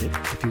appreciate it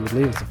if you would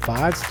leave us a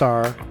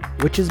 5-star,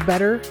 which is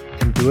better,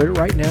 and do it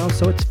right now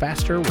so it's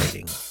faster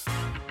rating.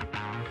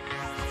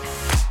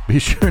 Be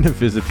sure to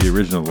visit the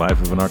original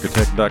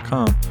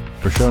lifeofanarchitect.com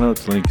for show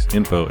notes, links,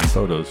 info, and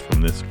photos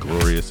from this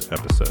glorious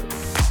episode.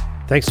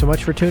 Thanks so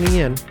much for tuning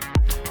in.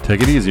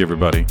 Take it easy,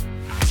 everybody.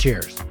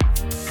 Cheers.